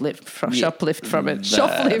shoplift from it.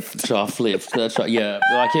 Shoplift, that's right. Yeah,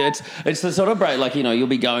 like it's the sort of break, like, you know, you'll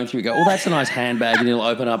be going through, you go, oh, that's a nice handbag, and you'll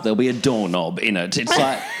open up, there'll be a doorknob in it. It's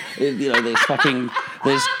like, you know,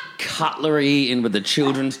 there's cutlery in with the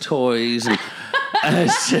children's toys, and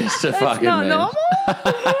it's just a fucking not normal.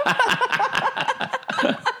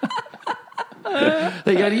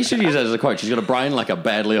 There you go. You should use that as a quote. She's got a brain like a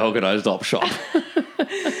badly organised op shop.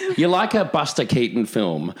 You're like a Buster Keaton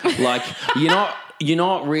film. Like you're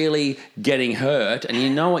not really getting hurt, and you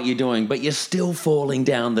know what you're doing, but you're still falling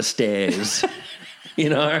down the stairs. You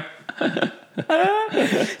know.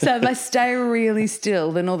 So if I stay really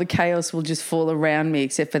still, then all the chaos will just fall around me,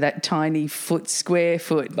 except for that tiny square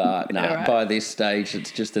foot. But no, right. By this stage,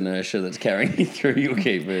 it's just inertia that's carrying you through. You'll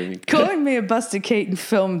keep moving. Calling me a Buster Keaton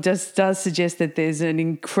film just does suggest that there's an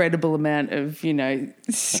incredible amount of, you know,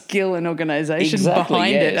 skill and organisation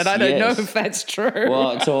behind it, and I don't know if that's true.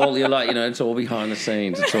 Well, it's all it's all behind the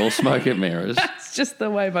scenes. It's all smoke and mirrors. That's just the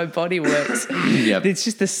way my body works. Yep. It's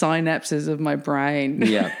just the synapses of my brain.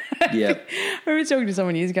 Yeah. Yeah. I remember talking to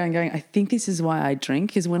someone years ago and going, I think this is why I drink,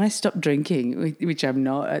 because when I stop drinking, which I'm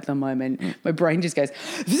not at the moment, my brain just goes...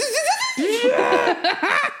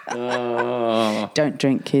 Don't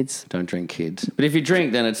drink, kids. Don't drink, kids. But if you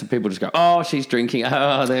drink, then it's people just go, oh, she's drinking.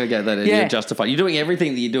 Oh, there we go. You're justified. You're doing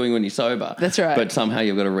everything that you're doing when you're sober. That's right. But somehow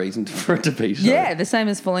you've got a reason for it to be so. Yeah, the same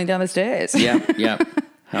as falling down the stairs. Yeah.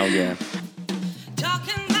 Hell yeah.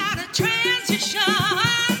 Talking about a transition.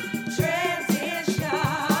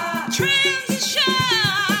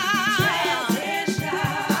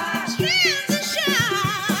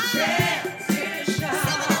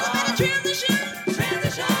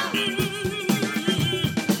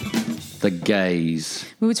 The gaze.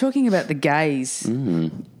 We were talking about the gaze.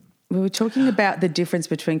 We were talking about the difference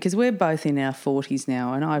between, because we're both in our 40s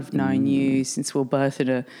now, and I've known you since we were both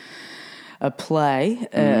at a play,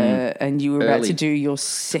 and you were about to do your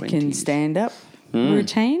second 20s. stand-up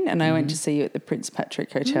routine, and I went to see you at the Prince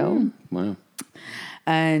Patrick Hotel. Wow.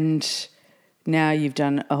 And now you've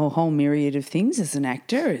done a whole myriad of things as an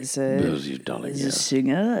actor, as a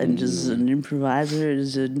singer, and as an improviser,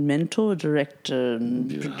 as a mentor, director,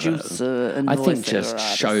 and producer, and I think voiceover just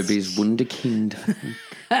artist. showbiz wunderkind.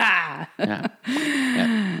 Yeah.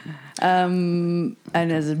 And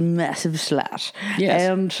as a massive slut.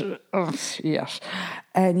 Yes. And yes.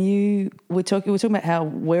 And you were talking about how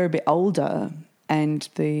we're a bit older. And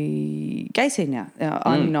the gay scene now.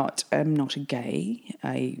 I'm not a gay.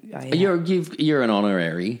 You're an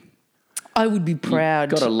honorary. I would be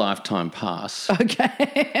proud. You've got a lifetime pass.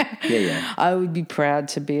 Okay. Yeah. I would be proud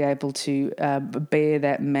to be able to bear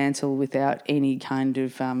that mantle without any kind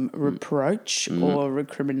of reproach or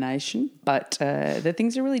recrimination. But the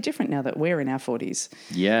things are really different now that we're in our 40s.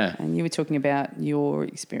 Yeah. And you were talking about your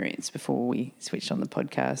experience before we switched on the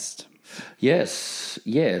podcast. Yes.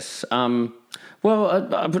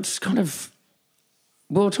 Well, I was kind of...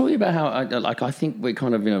 Well, talking about how, I think we're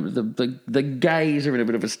kind of, the gays are in a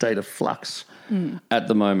bit of a state of flux at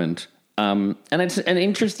the moment. And it's an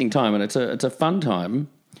interesting time, and it's a fun time.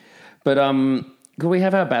 But we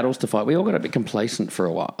have our battles to fight. We all got a bit complacent for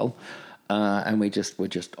a while. And we're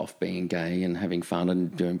just off being gay and having fun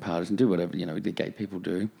and doing parties and do whatever, the gay people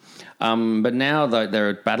do. But now there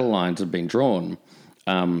are battle lines have been drawn.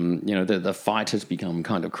 The fight has become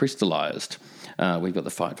kind of crystallised. We've got the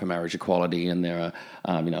fight for marriage equality, and there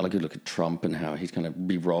are, like you look at Trump and how he's going to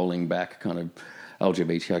be rolling back kind of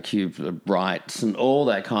LGBTIQ rights and all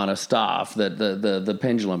that kind of stuff, that the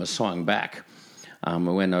pendulum has swung back.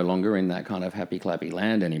 We're no longer in that kind of happy clappy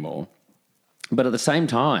land anymore. But at the same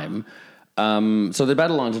time, so the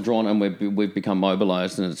battle lines are drawn and we've become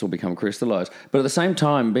mobilised and it's all become crystallised. But at the same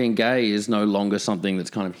time, being gay is no longer something that's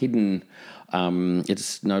kind of hidden.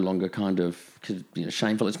 It's no longer kind of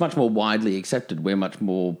shameful. It's much more widely accepted. We're much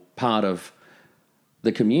more part of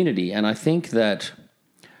the community. And I think that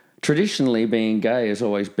traditionally being gay has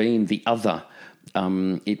always been the other.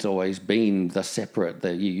 It's always been the separate.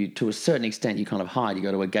 You to a certain extent, you kind of hide. You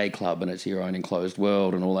go to a gay club and it's your own enclosed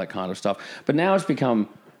world and all that kind of stuff. But now it's become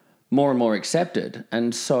more and more accepted.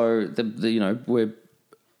 And so, we're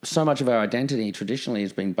so much of our identity traditionally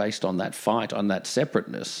has been based on that fight, on that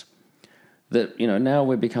separateness, that, now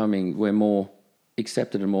we're more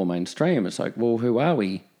accepted and more mainstream. It's like, well, who are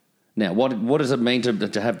we now? What does it mean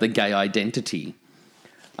to have the gay identity?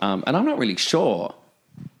 And I'm not really sure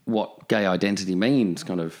what gay identity means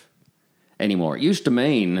kind of anymore. It used to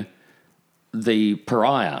mean the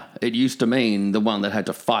pariah. It used to mean the one that had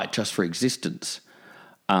to fight just for existence.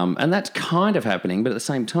 And that's kind of happening, but at the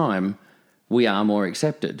same time, we are more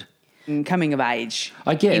accepted. Coming of age,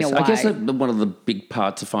 I guess. in a way. I guess that one of the big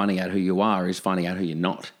parts of finding out who you are is finding out who you're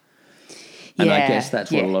not. And I guess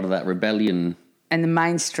that's what a lot of that rebellion... And the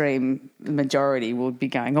mainstream majority will be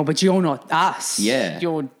going, oh, but you're not us. Yeah.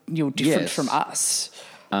 You're different from us.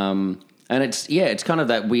 And it's kind of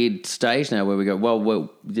that weird stage now where we go, well,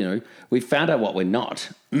 we found out what we're not.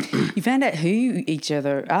 You found out who each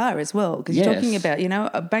other are as well, because you're talking about,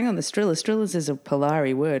 bang on the Strillers. Strillers is a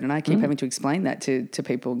Polari word, and I keep having to explain that to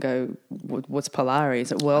people and go, what's Polari?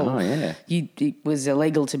 Is it, it was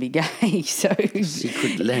illegal to be gay, so...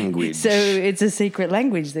 Secret language. So it's a secret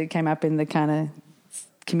language that came up in the kind of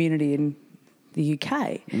community in the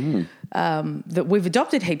UK that we've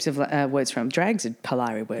adopted heaps of words from. Drag's a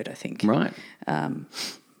Polari word, I think. Right.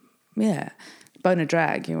 Bona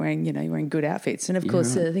drag, you're wearing good outfits. And, of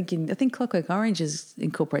course, I think Clockwork Orange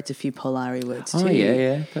incorporates a few Polari words too. Oh,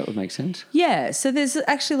 yeah, that would make sense. Yeah, so there's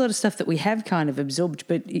actually a lot of stuff that we have kind of absorbed,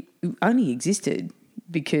 but it only existed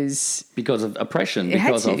because of oppression,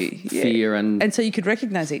 because of fear. And so you could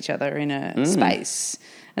recognise each other in a space.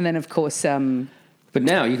 And then, of course... but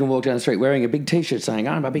now you can walk down the street wearing a big T-shirt saying,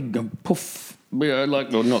 I'm a big poof.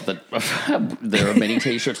 Not that there are many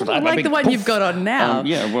T-shirts with I'm a big the one poof. You've got on now.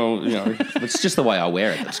 It's just the way I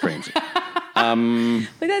wear it that screams it. But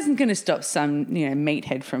that isn't going to stop some,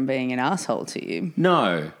 meathead from being an asshole to you.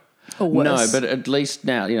 No. Or worse. No, but at least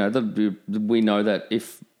now, we know that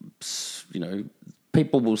if,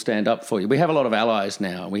 people will stand up for you. We have a lot of allies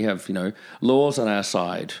now. We have, laws on our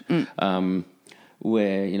side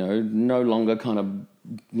where, no longer kind of,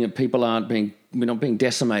 people we're not being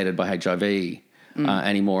decimated by HIV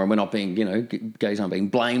anymore, and we're not being, gays aren't being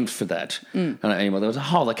blamed for that anymore. There was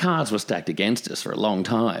the cards were stacked against us for a long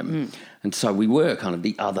time, and so we were kind of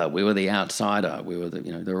the other. We were the outsider. We were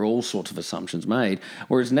there were all sorts of assumptions made.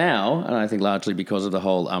 Whereas now, and I think largely because of the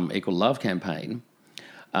whole Equal Love campaign,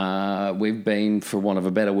 we've been, for want of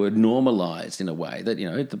a better word, normalised in a way that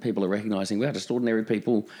the people are recognising we're just ordinary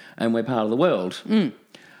people and we're part of the world.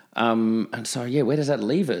 And so, where does that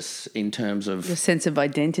leave us in terms of... the sense of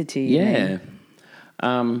identity. Yeah.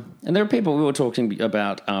 And there are people, we were talking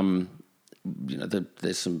about,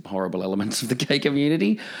 there's some horrible elements of the gay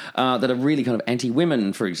community that are really kind of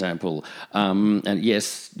anti-women, for example. And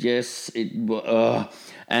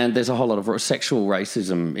and there's a whole lot of sexual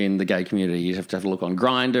racism in the gay community. You have to look on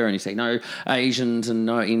Grindr and you say, no Asians and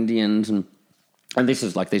no Indians. And this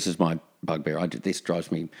is my bugbear. This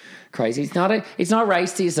drives me crazy. It's not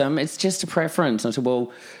racism. It's just a preference. And I said,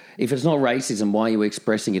 well, if it's not racism, why are you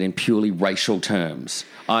expressing it in purely racial terms?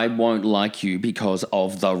 I won't like you because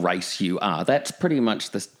of the race you are. That's pretty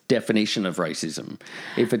much the definition of racism.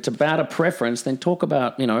 If it's about a preference, then talk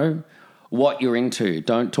about, what you're into.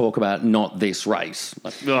 Don't talk about not this race.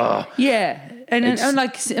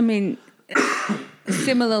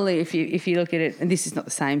 Similarly, if you look at it, and this is not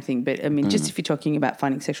the same thing, but just if you're talking about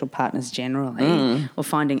finding sexual partners generally, or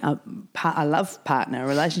finding a love partner, a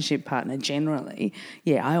relationship partner generally,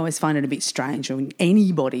 I always find it a bit strange when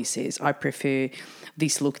anybody says, I prefer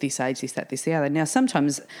this look, this age, this, that, this, the other. Now,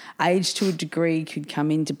 sometimes age to a degree could come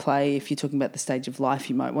into play. If you're talking about the stage of life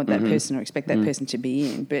you might want that person or expect that person to be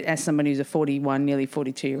in. But as somebody who's a 41, nearly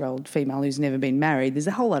 42-year-old female who's never been married, there's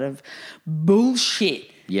a whole lot of bullshit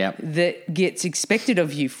Yep. that gets expected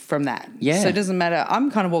of you from that. Yeah. So it doesn't matter. I'm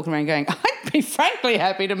kind of walking around going, I'd be frankly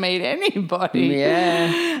happy to meet anybody.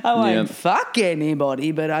 Yeah. I won't fuck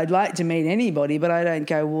anybody, but I'd like to meet anybody. But I don't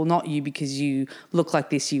go, well, not you because you look like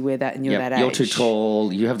this, you wear that, and you're that age. You're too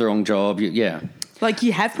tall. You have the wrong job. Like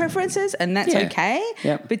you have preferences and that's okay,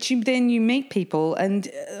 but then you meet people and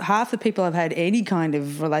half the people I've had any kind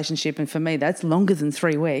of relationship, and for me that's longer than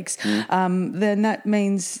 3 weeks, then that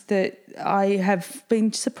means that I have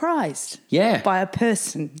been surprised by a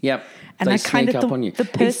person. Yep. And they I kind sneak of up on you. The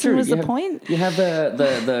person was the point. You have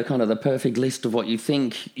the kind of the perfect list of what you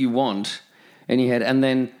think you want in your head, and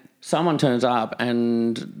then someone turns up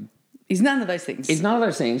and It's none of those things. It's none of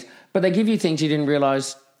those things, but they give you things you didn't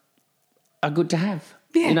realise are good to have.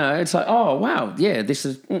 Yeah. You know, it's like, oh, wow, yeah, this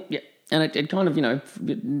is, And it kind of,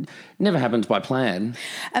 it never happens by plan.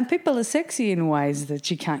 And people are sexy in ways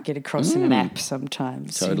that you can't get across in an app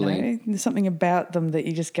sometimes. Totally. There's something about them that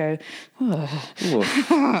you just go, oh.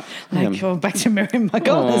 Back to Mary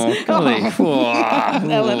Michaelis.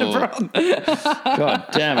 God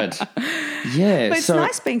damn it. Yeah. But it's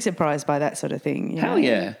nice being surprised by that sort of thing. Hell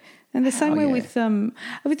yeah. And the same way with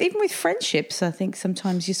even with friendships, I think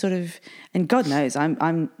sometimes you sort of, and God knows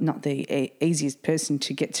I'm not the easiest person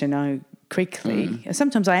to get to know quickly.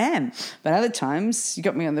 Sometimes I am, but other times you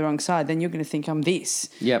got me on the wrong side, then you're going to think I'm this.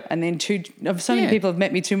 Yep. And then so many people have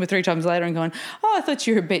met me 2 or 3 times later and gone, oh, I thought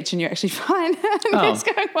you were a bitch and you're actually fine. It's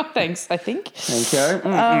going, well, thanks, I think. Thank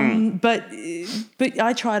you. But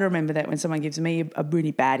I try to remember that when someone gives me a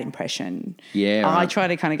really bad impression. Yeah. Right. I try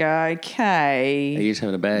to kind of go, okay. Are you just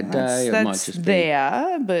having a bad day? That's it might just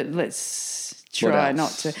there, but let's try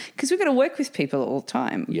not to. Because we've got to work with people all the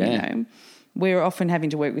time. Yeah. We're often having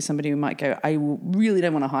to work with somebody who might go, I really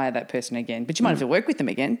don't want to hire that person again. But you might have to work with them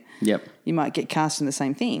again. Yep. You might get cast in the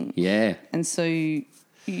same thing. Yeah. And so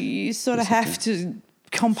you sort of have to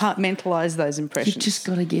compartmentalise those impressions. You just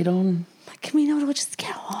got to get on. Can we not all just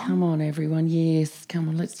get on? Come on, everyone. Yes. Come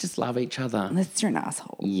on. Let's just love each other. Unless you're an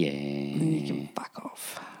asshole. Yeah. Then you can fuck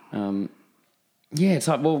off. Yeah, it's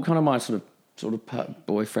like, well, kind of my sort of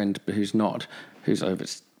boyfriend who's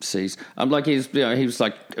overseas. He was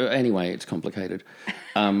like, anyway, it's complicated.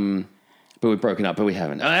 But we've broken up, but we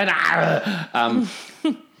haven't.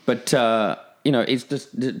 It's just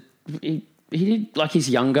he did, like, he's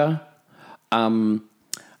younger.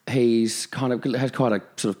 He's kind of has quite a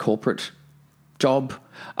sort of corporate job.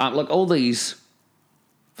 Like all these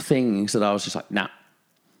things that I was just like, nah.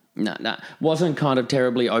 Wasn't kind of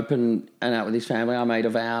terribly open and out with his family. I made a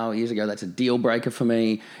vow years ago, that's a deal breaker for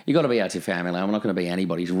me. You got to be out to your family. I'm not going to be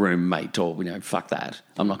anybody's roommate or, fuck that.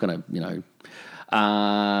 I'm not going to,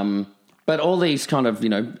 but all these kind of,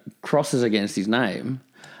 crosses against his name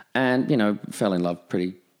and, fell in love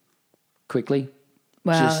pretty quickly.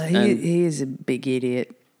 Well, he is a big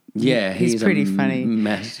idiot. Yeah, he's pretty funny.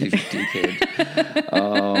 Massive dickhead.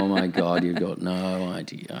 Oh my God, you've got no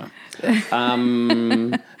idea.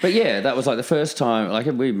 But yeah, that was like the first time. Like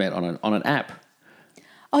we met on an app.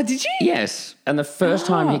 Oh, did you? Yes, and the first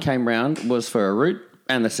time he came round was for a root,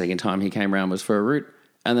 and the second time he came round was for a root,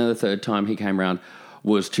 and then the third time he came round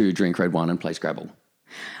was to drink red wine and play Scrabble.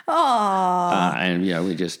 Oh. And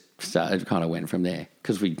we just started, kind of went from there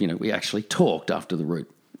because we actually talked after the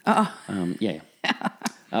root. Yeah.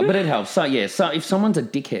 But it helps. So if someone's a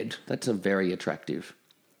dickhead, that's a very attractive.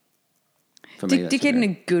 For me, dickhead in a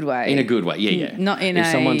good way. In a good way, yeah. Not in if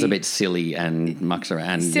someone's a bit silly and mucks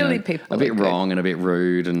around, silly people, a bit wrong and a bit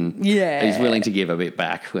rude, and he's willing to give a bit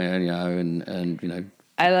back, and.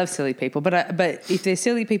 I love silly people, but if they're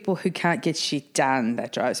silly people who can't get shit done,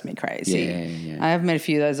 that drives me crazy. Yeah. I have met a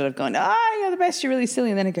few of those that have gone, you're the best, you're really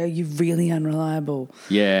silly, and then I go, you're really unreliable.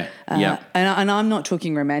 Yeah, And I'm not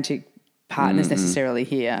talking romantic partners necessarily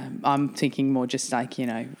here. I'm thinking more just like,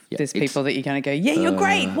 there's people that you're going to go, you're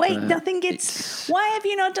great. Wait, nothing gets, why have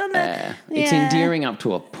you not done that? It's endearing up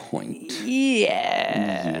to a point.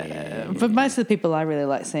 Yeah. But most of the people I really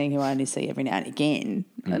like seeing who I only see every now and again,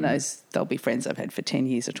 and they'll be friends I've had for 10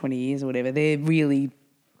 years or 20 years or whatever, they're really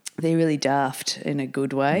daft in a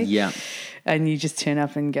good way. Yeah. And you just turn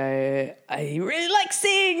up and go, I really like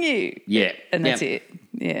seeing you. Yeah. And that's it.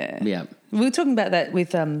 Yeah. Yeah. We were talking about that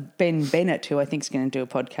with Ben Bennett, who I think is going to do a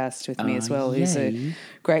podcast with me as well, who's a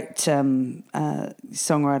great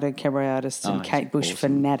songwriter, cabaret artist, and Kate Bush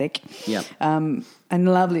fanatic. Yeah. And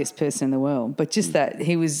the loveliest person in the world. But just that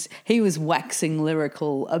he was waxing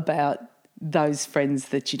lyrical about those friends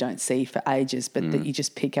that you don't see for ages but that you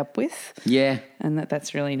just pick up with. Yeah. And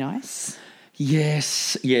that's really nice.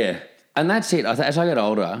 Yes. Yeah. And that's it. As I get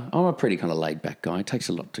older, I'm a pretty kind of laid-back guy. It takes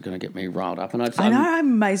a lot to kind of get me riled up. And I know.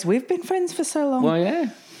 I'm amazed we've been friends for so long. Well, yeah.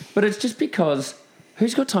 But it's just because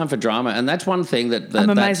Who's got time for drama? And that's one thing that I'm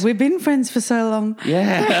amazed. We've been friends for so long.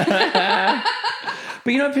 Yeah.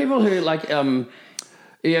 But you know, people who like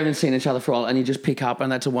you haven't seen each other for a while and you just pick up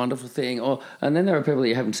and that's a wonderful thing. And then there are people that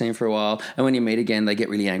you haven't seen for a while and when you meet again they get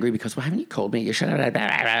really angry because, well, haven't you called me? You should have.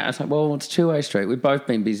 It's like, well, it's two-way street. We've both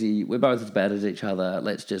been busy. We're both as bad as each other.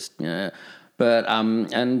 Let's just, But,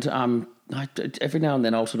 every now and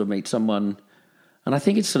then I'll sort of meet someone and I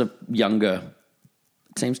think it's sort of younger.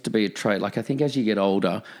 It seems to be a trait. Like I think as you get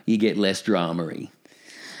older, you get less drama-y.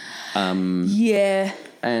 Yeah.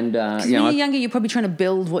 And when you're younger, you're probably trying to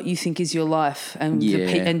build what you think is your life and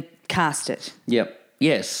and cast it. Yep.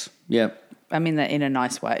 Yes. Yep. I mean that in a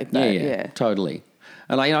nice way. But yeah, totally.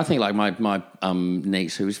 And I think like my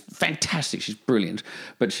niece, who is fantastic, she's brilliant,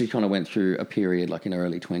 but she kind of went through a period like in her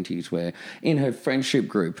early 20s where in her friendship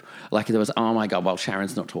group, like there was, oh my God, well,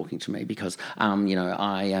 Sharon's not talking to me because, I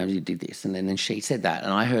did this and then she said that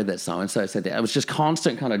and I heard that so-and-so said that. It was just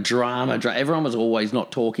constant kind of drama. Everyone was always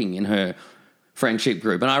not talking in her friendship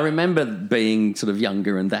group. And I remember being sort of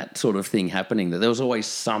younger and that sort of thing happening, that there was always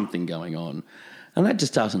something going on. And that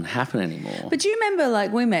just doesn't happen anymore. But do you remember,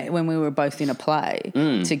 like, we met when we were both in a play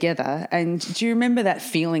together, and do you remember that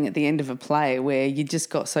feeling at the end of a play where you just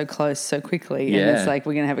got so close so quickly and it's like,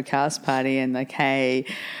 we're going to have a cast party and like, hey,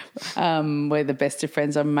 we're the best of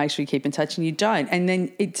friends, make sure you keep in touch, and you don't. And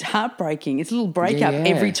then it's heartbreaking. It's a little breakup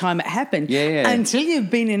every time it happened until you've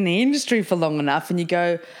been in the industry for long enough and you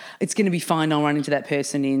go, it's going to be fine, I'll run into that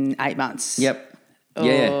person in 8 months. Yep.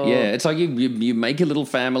 Yeah. It's like you make a little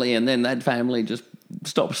family and then that family just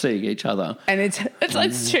stops seeing each other. And it's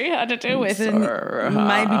too hard to deal with. And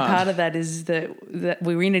maybe part of that is that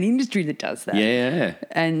we're in an industry that does that. Yeah.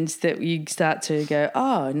 And that you start to go,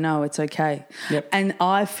 oh, no, it's okay. Yep. And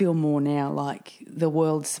I feel more now like the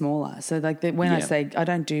world's smaller. So like when I say I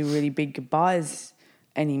don't do really big goodbyes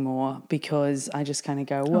anymore because I just kind of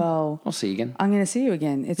go, well, I'll see you again. I'm going to see you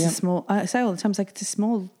again. It's a small, I say all the time, it's like it's a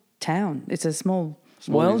small town. It's a small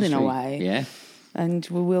world industry. In a way. Yeah. And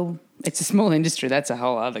it's a small industry. That's a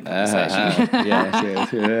whole other conversation.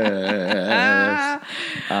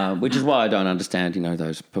 Which is why I don't understand,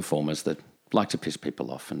 those performers that like to piss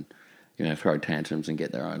people off and, throw tantrums and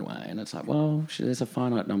get their own way. And it's like, well, there's a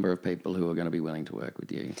finite number of people who are going to be willing to work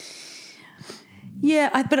with you.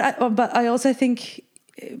 Yeah, but I also think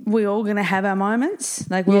we're all going to have our moments.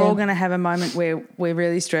 Like we're all going to have a moment where we're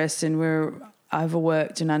really stressed and we're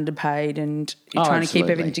overworked and underpaid and you're trying to keep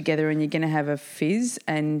everything together and you're going to have a fizz,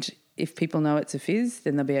 and if people know it's a fizz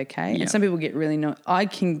then they'll be okay. And some people get really I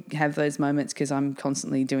can have those moments because I'm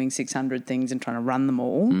constantly doing 600 things and trying to run them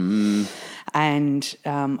all and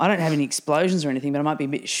I don't have any explosions or anything, but I might be a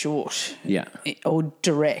bit short or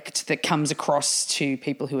direct that comes across to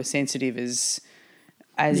people who are sensitive as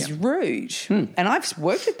rude. And I've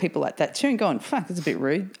worked with people like that too and gone, fuck, that's a bit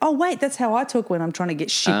rude. Oh, wait, that's how I talk when I'm trying to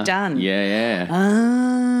get shit done. Yeah.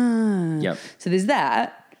 Yep. So there's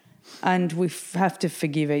that, and we have to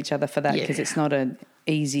forgive each other for that because it's not an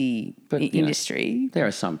easy industry. There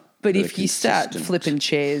are some. But if you start flipping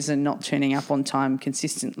chairs and not turning up on time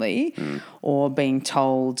consistently or being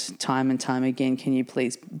told time and time again, can you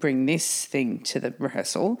please bring this thing to the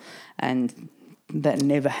rehearsal, and that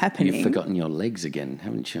never happening. You've forgotten your legs again,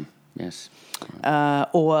 haven't you? Yes.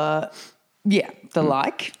 Like.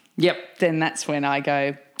 Yep. Then that's when I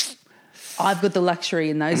go, I've got the luxury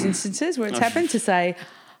in those instances where it's happened to say,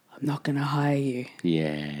 I'm not going to hire you.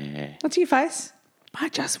 Yeah. What's your face? I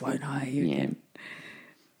just won't hire you again.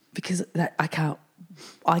 Because I can't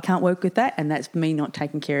work with that, and that's me not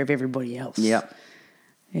taking care of everybody else. Yep.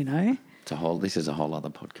 This is a whole other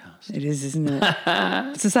podcast. It is, isn't it?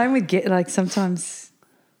 It's the same with sometimes.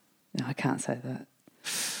 No, I can't say that.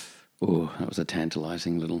 Oh, that was a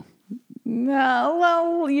tantalising little. No,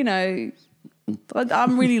 well,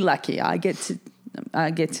 I'm really lucky. I get to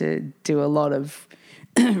do a lot of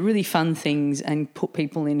really fun things and put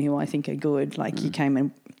people in who I think are good. Like you came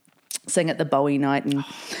and sang at the Bowie night and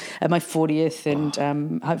at my 40th, and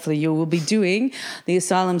hopefully you will be doing the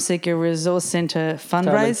Asylum Seeker Resource Centre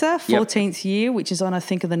fundraiser, 14th year, which is on, I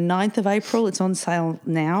think, the 9th of April. It's on sale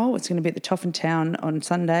now. It's going to be at the Toffin Town on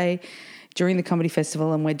Sunday during the comedy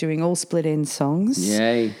festival, and we're doing all Split Enz songs.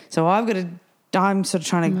 Yay. So I'm sort of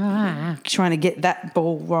trying to get that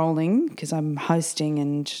ball rolling because I'm hosting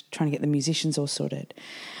and trying to get the musicians all sorted.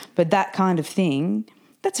 But that kind of thing,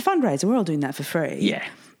 that's a fundraiser. We're all doing that for free. Yeah.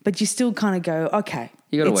 But you still kind of go, okay,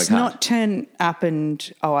 you got to work hard. It's not turn up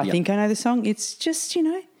and, I think I know the song. It's just,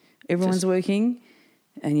 everyone's working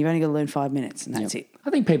and you've only got to learn 5 minutes and that's it. I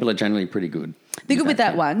think people are generally pretty good. They're good with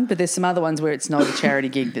that one, but there's some other ones where it's not a charity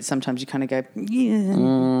gig that sometimes you kind of go,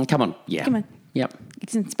 come on. Yeah. Come on. Yep.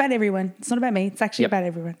 It's about everyone. It's not about me. It's actually about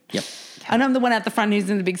everyone. Yep. And I'm the one out the front who's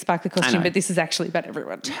in the big sparkly costume, but this is actually about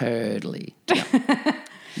everyone. Totally. Yep.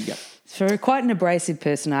 Yep. For quite an abrasive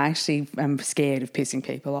person, I actually am scared of pissing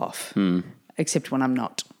people off, except when I'm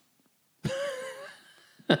not.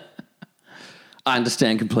 I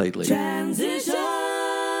understand completely. Transition.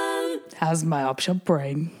 How's my op shop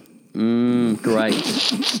brain? Great.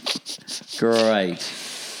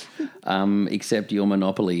 Except your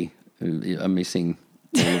Monopoly are missing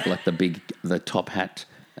all of like the top hat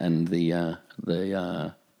and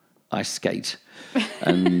the ice skate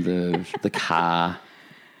and the car.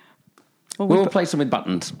 Well, we'll replace them with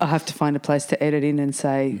buttons. I'll have to find a place to edit in and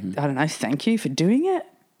say, I don't know, thank you for doing it.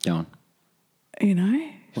 Go on. You know,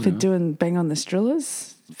 for doing Bang on the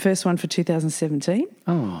Strillers. First one for 2017.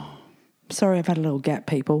 Oh. Sorry I've had a little gap,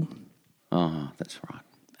 people. Oh, that's right.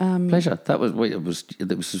 Pleasure. That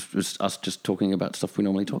was us just talking about stuff we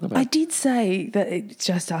normally talk about. I did say that it's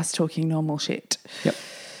just us talking normal shit. Yep.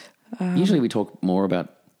 Usually we talk more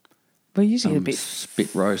about we're usually a bit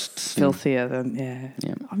spit roasts, filthier than Yeah.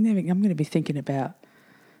 I'm going to be thinking about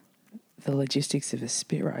the logistics of a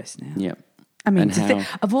spit roast now. Yep. I mean, And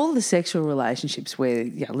of all the sexual relationships where,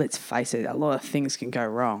 let's face it, a lot of things can go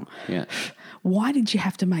wrong. Yeah. Why did you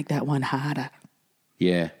have to make that one harder?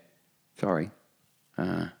 Yeah. Sorry.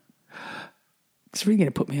 It's really going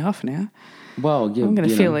to put me off now. Well, yeah, I'm going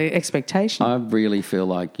to feel the expectation. I really feel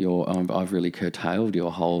like I've really curtailed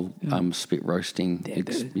your whole spit roasting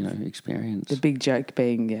experience. The big joke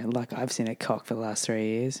being, like I've seen a cock for the last 3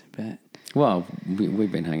 years, but... Well,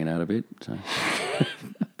 we've been hanging out a bit, so...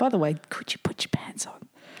 By the way, could you put your pants on?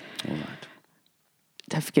 All right.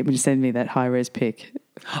 Don't forget me to send me that high-res pic.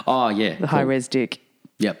 Oh, yeah. The high-res dick.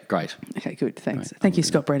 Yep, great. Okay, good. Thanks. Great. Thank you,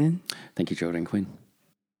 Scott Brennan. Thank you, Geraldine Quinn.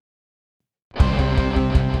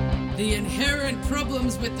 The inherent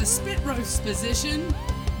problems with the spit roast position,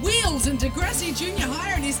 Wheels and Degrassi Junior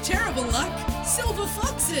High and his terrible luck, silver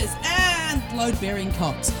foxes, and load-bearing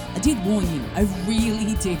cocks. I did warn you. I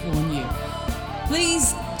really did warn you.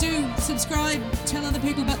 Please do subscribe, tell other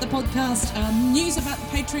people about the podcast, news about the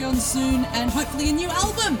Patreon soon, and hopefully a new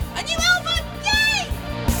album. A new album! Yay!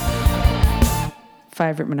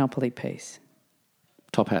 Favourite Monopoly piece?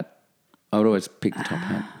 Top hat. I would always pick the top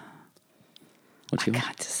hat. What's yours? I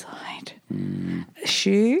can't decide.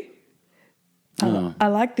 Shoe? I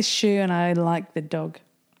like the shoe and I like the dog.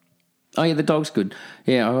 Oh, yeah, the dog's good.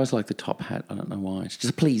 Yeah, I always like the top hat. I don't know why. It's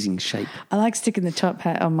just a pleasing shape. I like sticking the top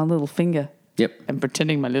hat on my little finger. Yep. And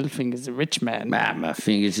pretending my little finger's a rich man. My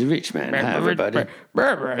finger's a rich man. Hi, everybody.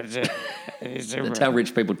 That's how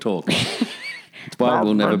rich people talk. That's why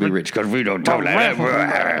we'll never be rich, because we don't talk like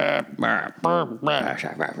that.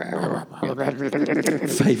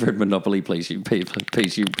 Favourite Monopoly piece you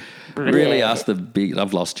really asked the big...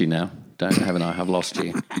 I've lost you now. Haven't I? I've lost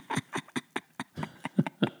you.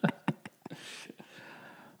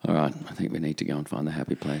 All right, I think we need to go and find the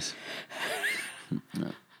happy place.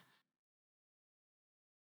 No.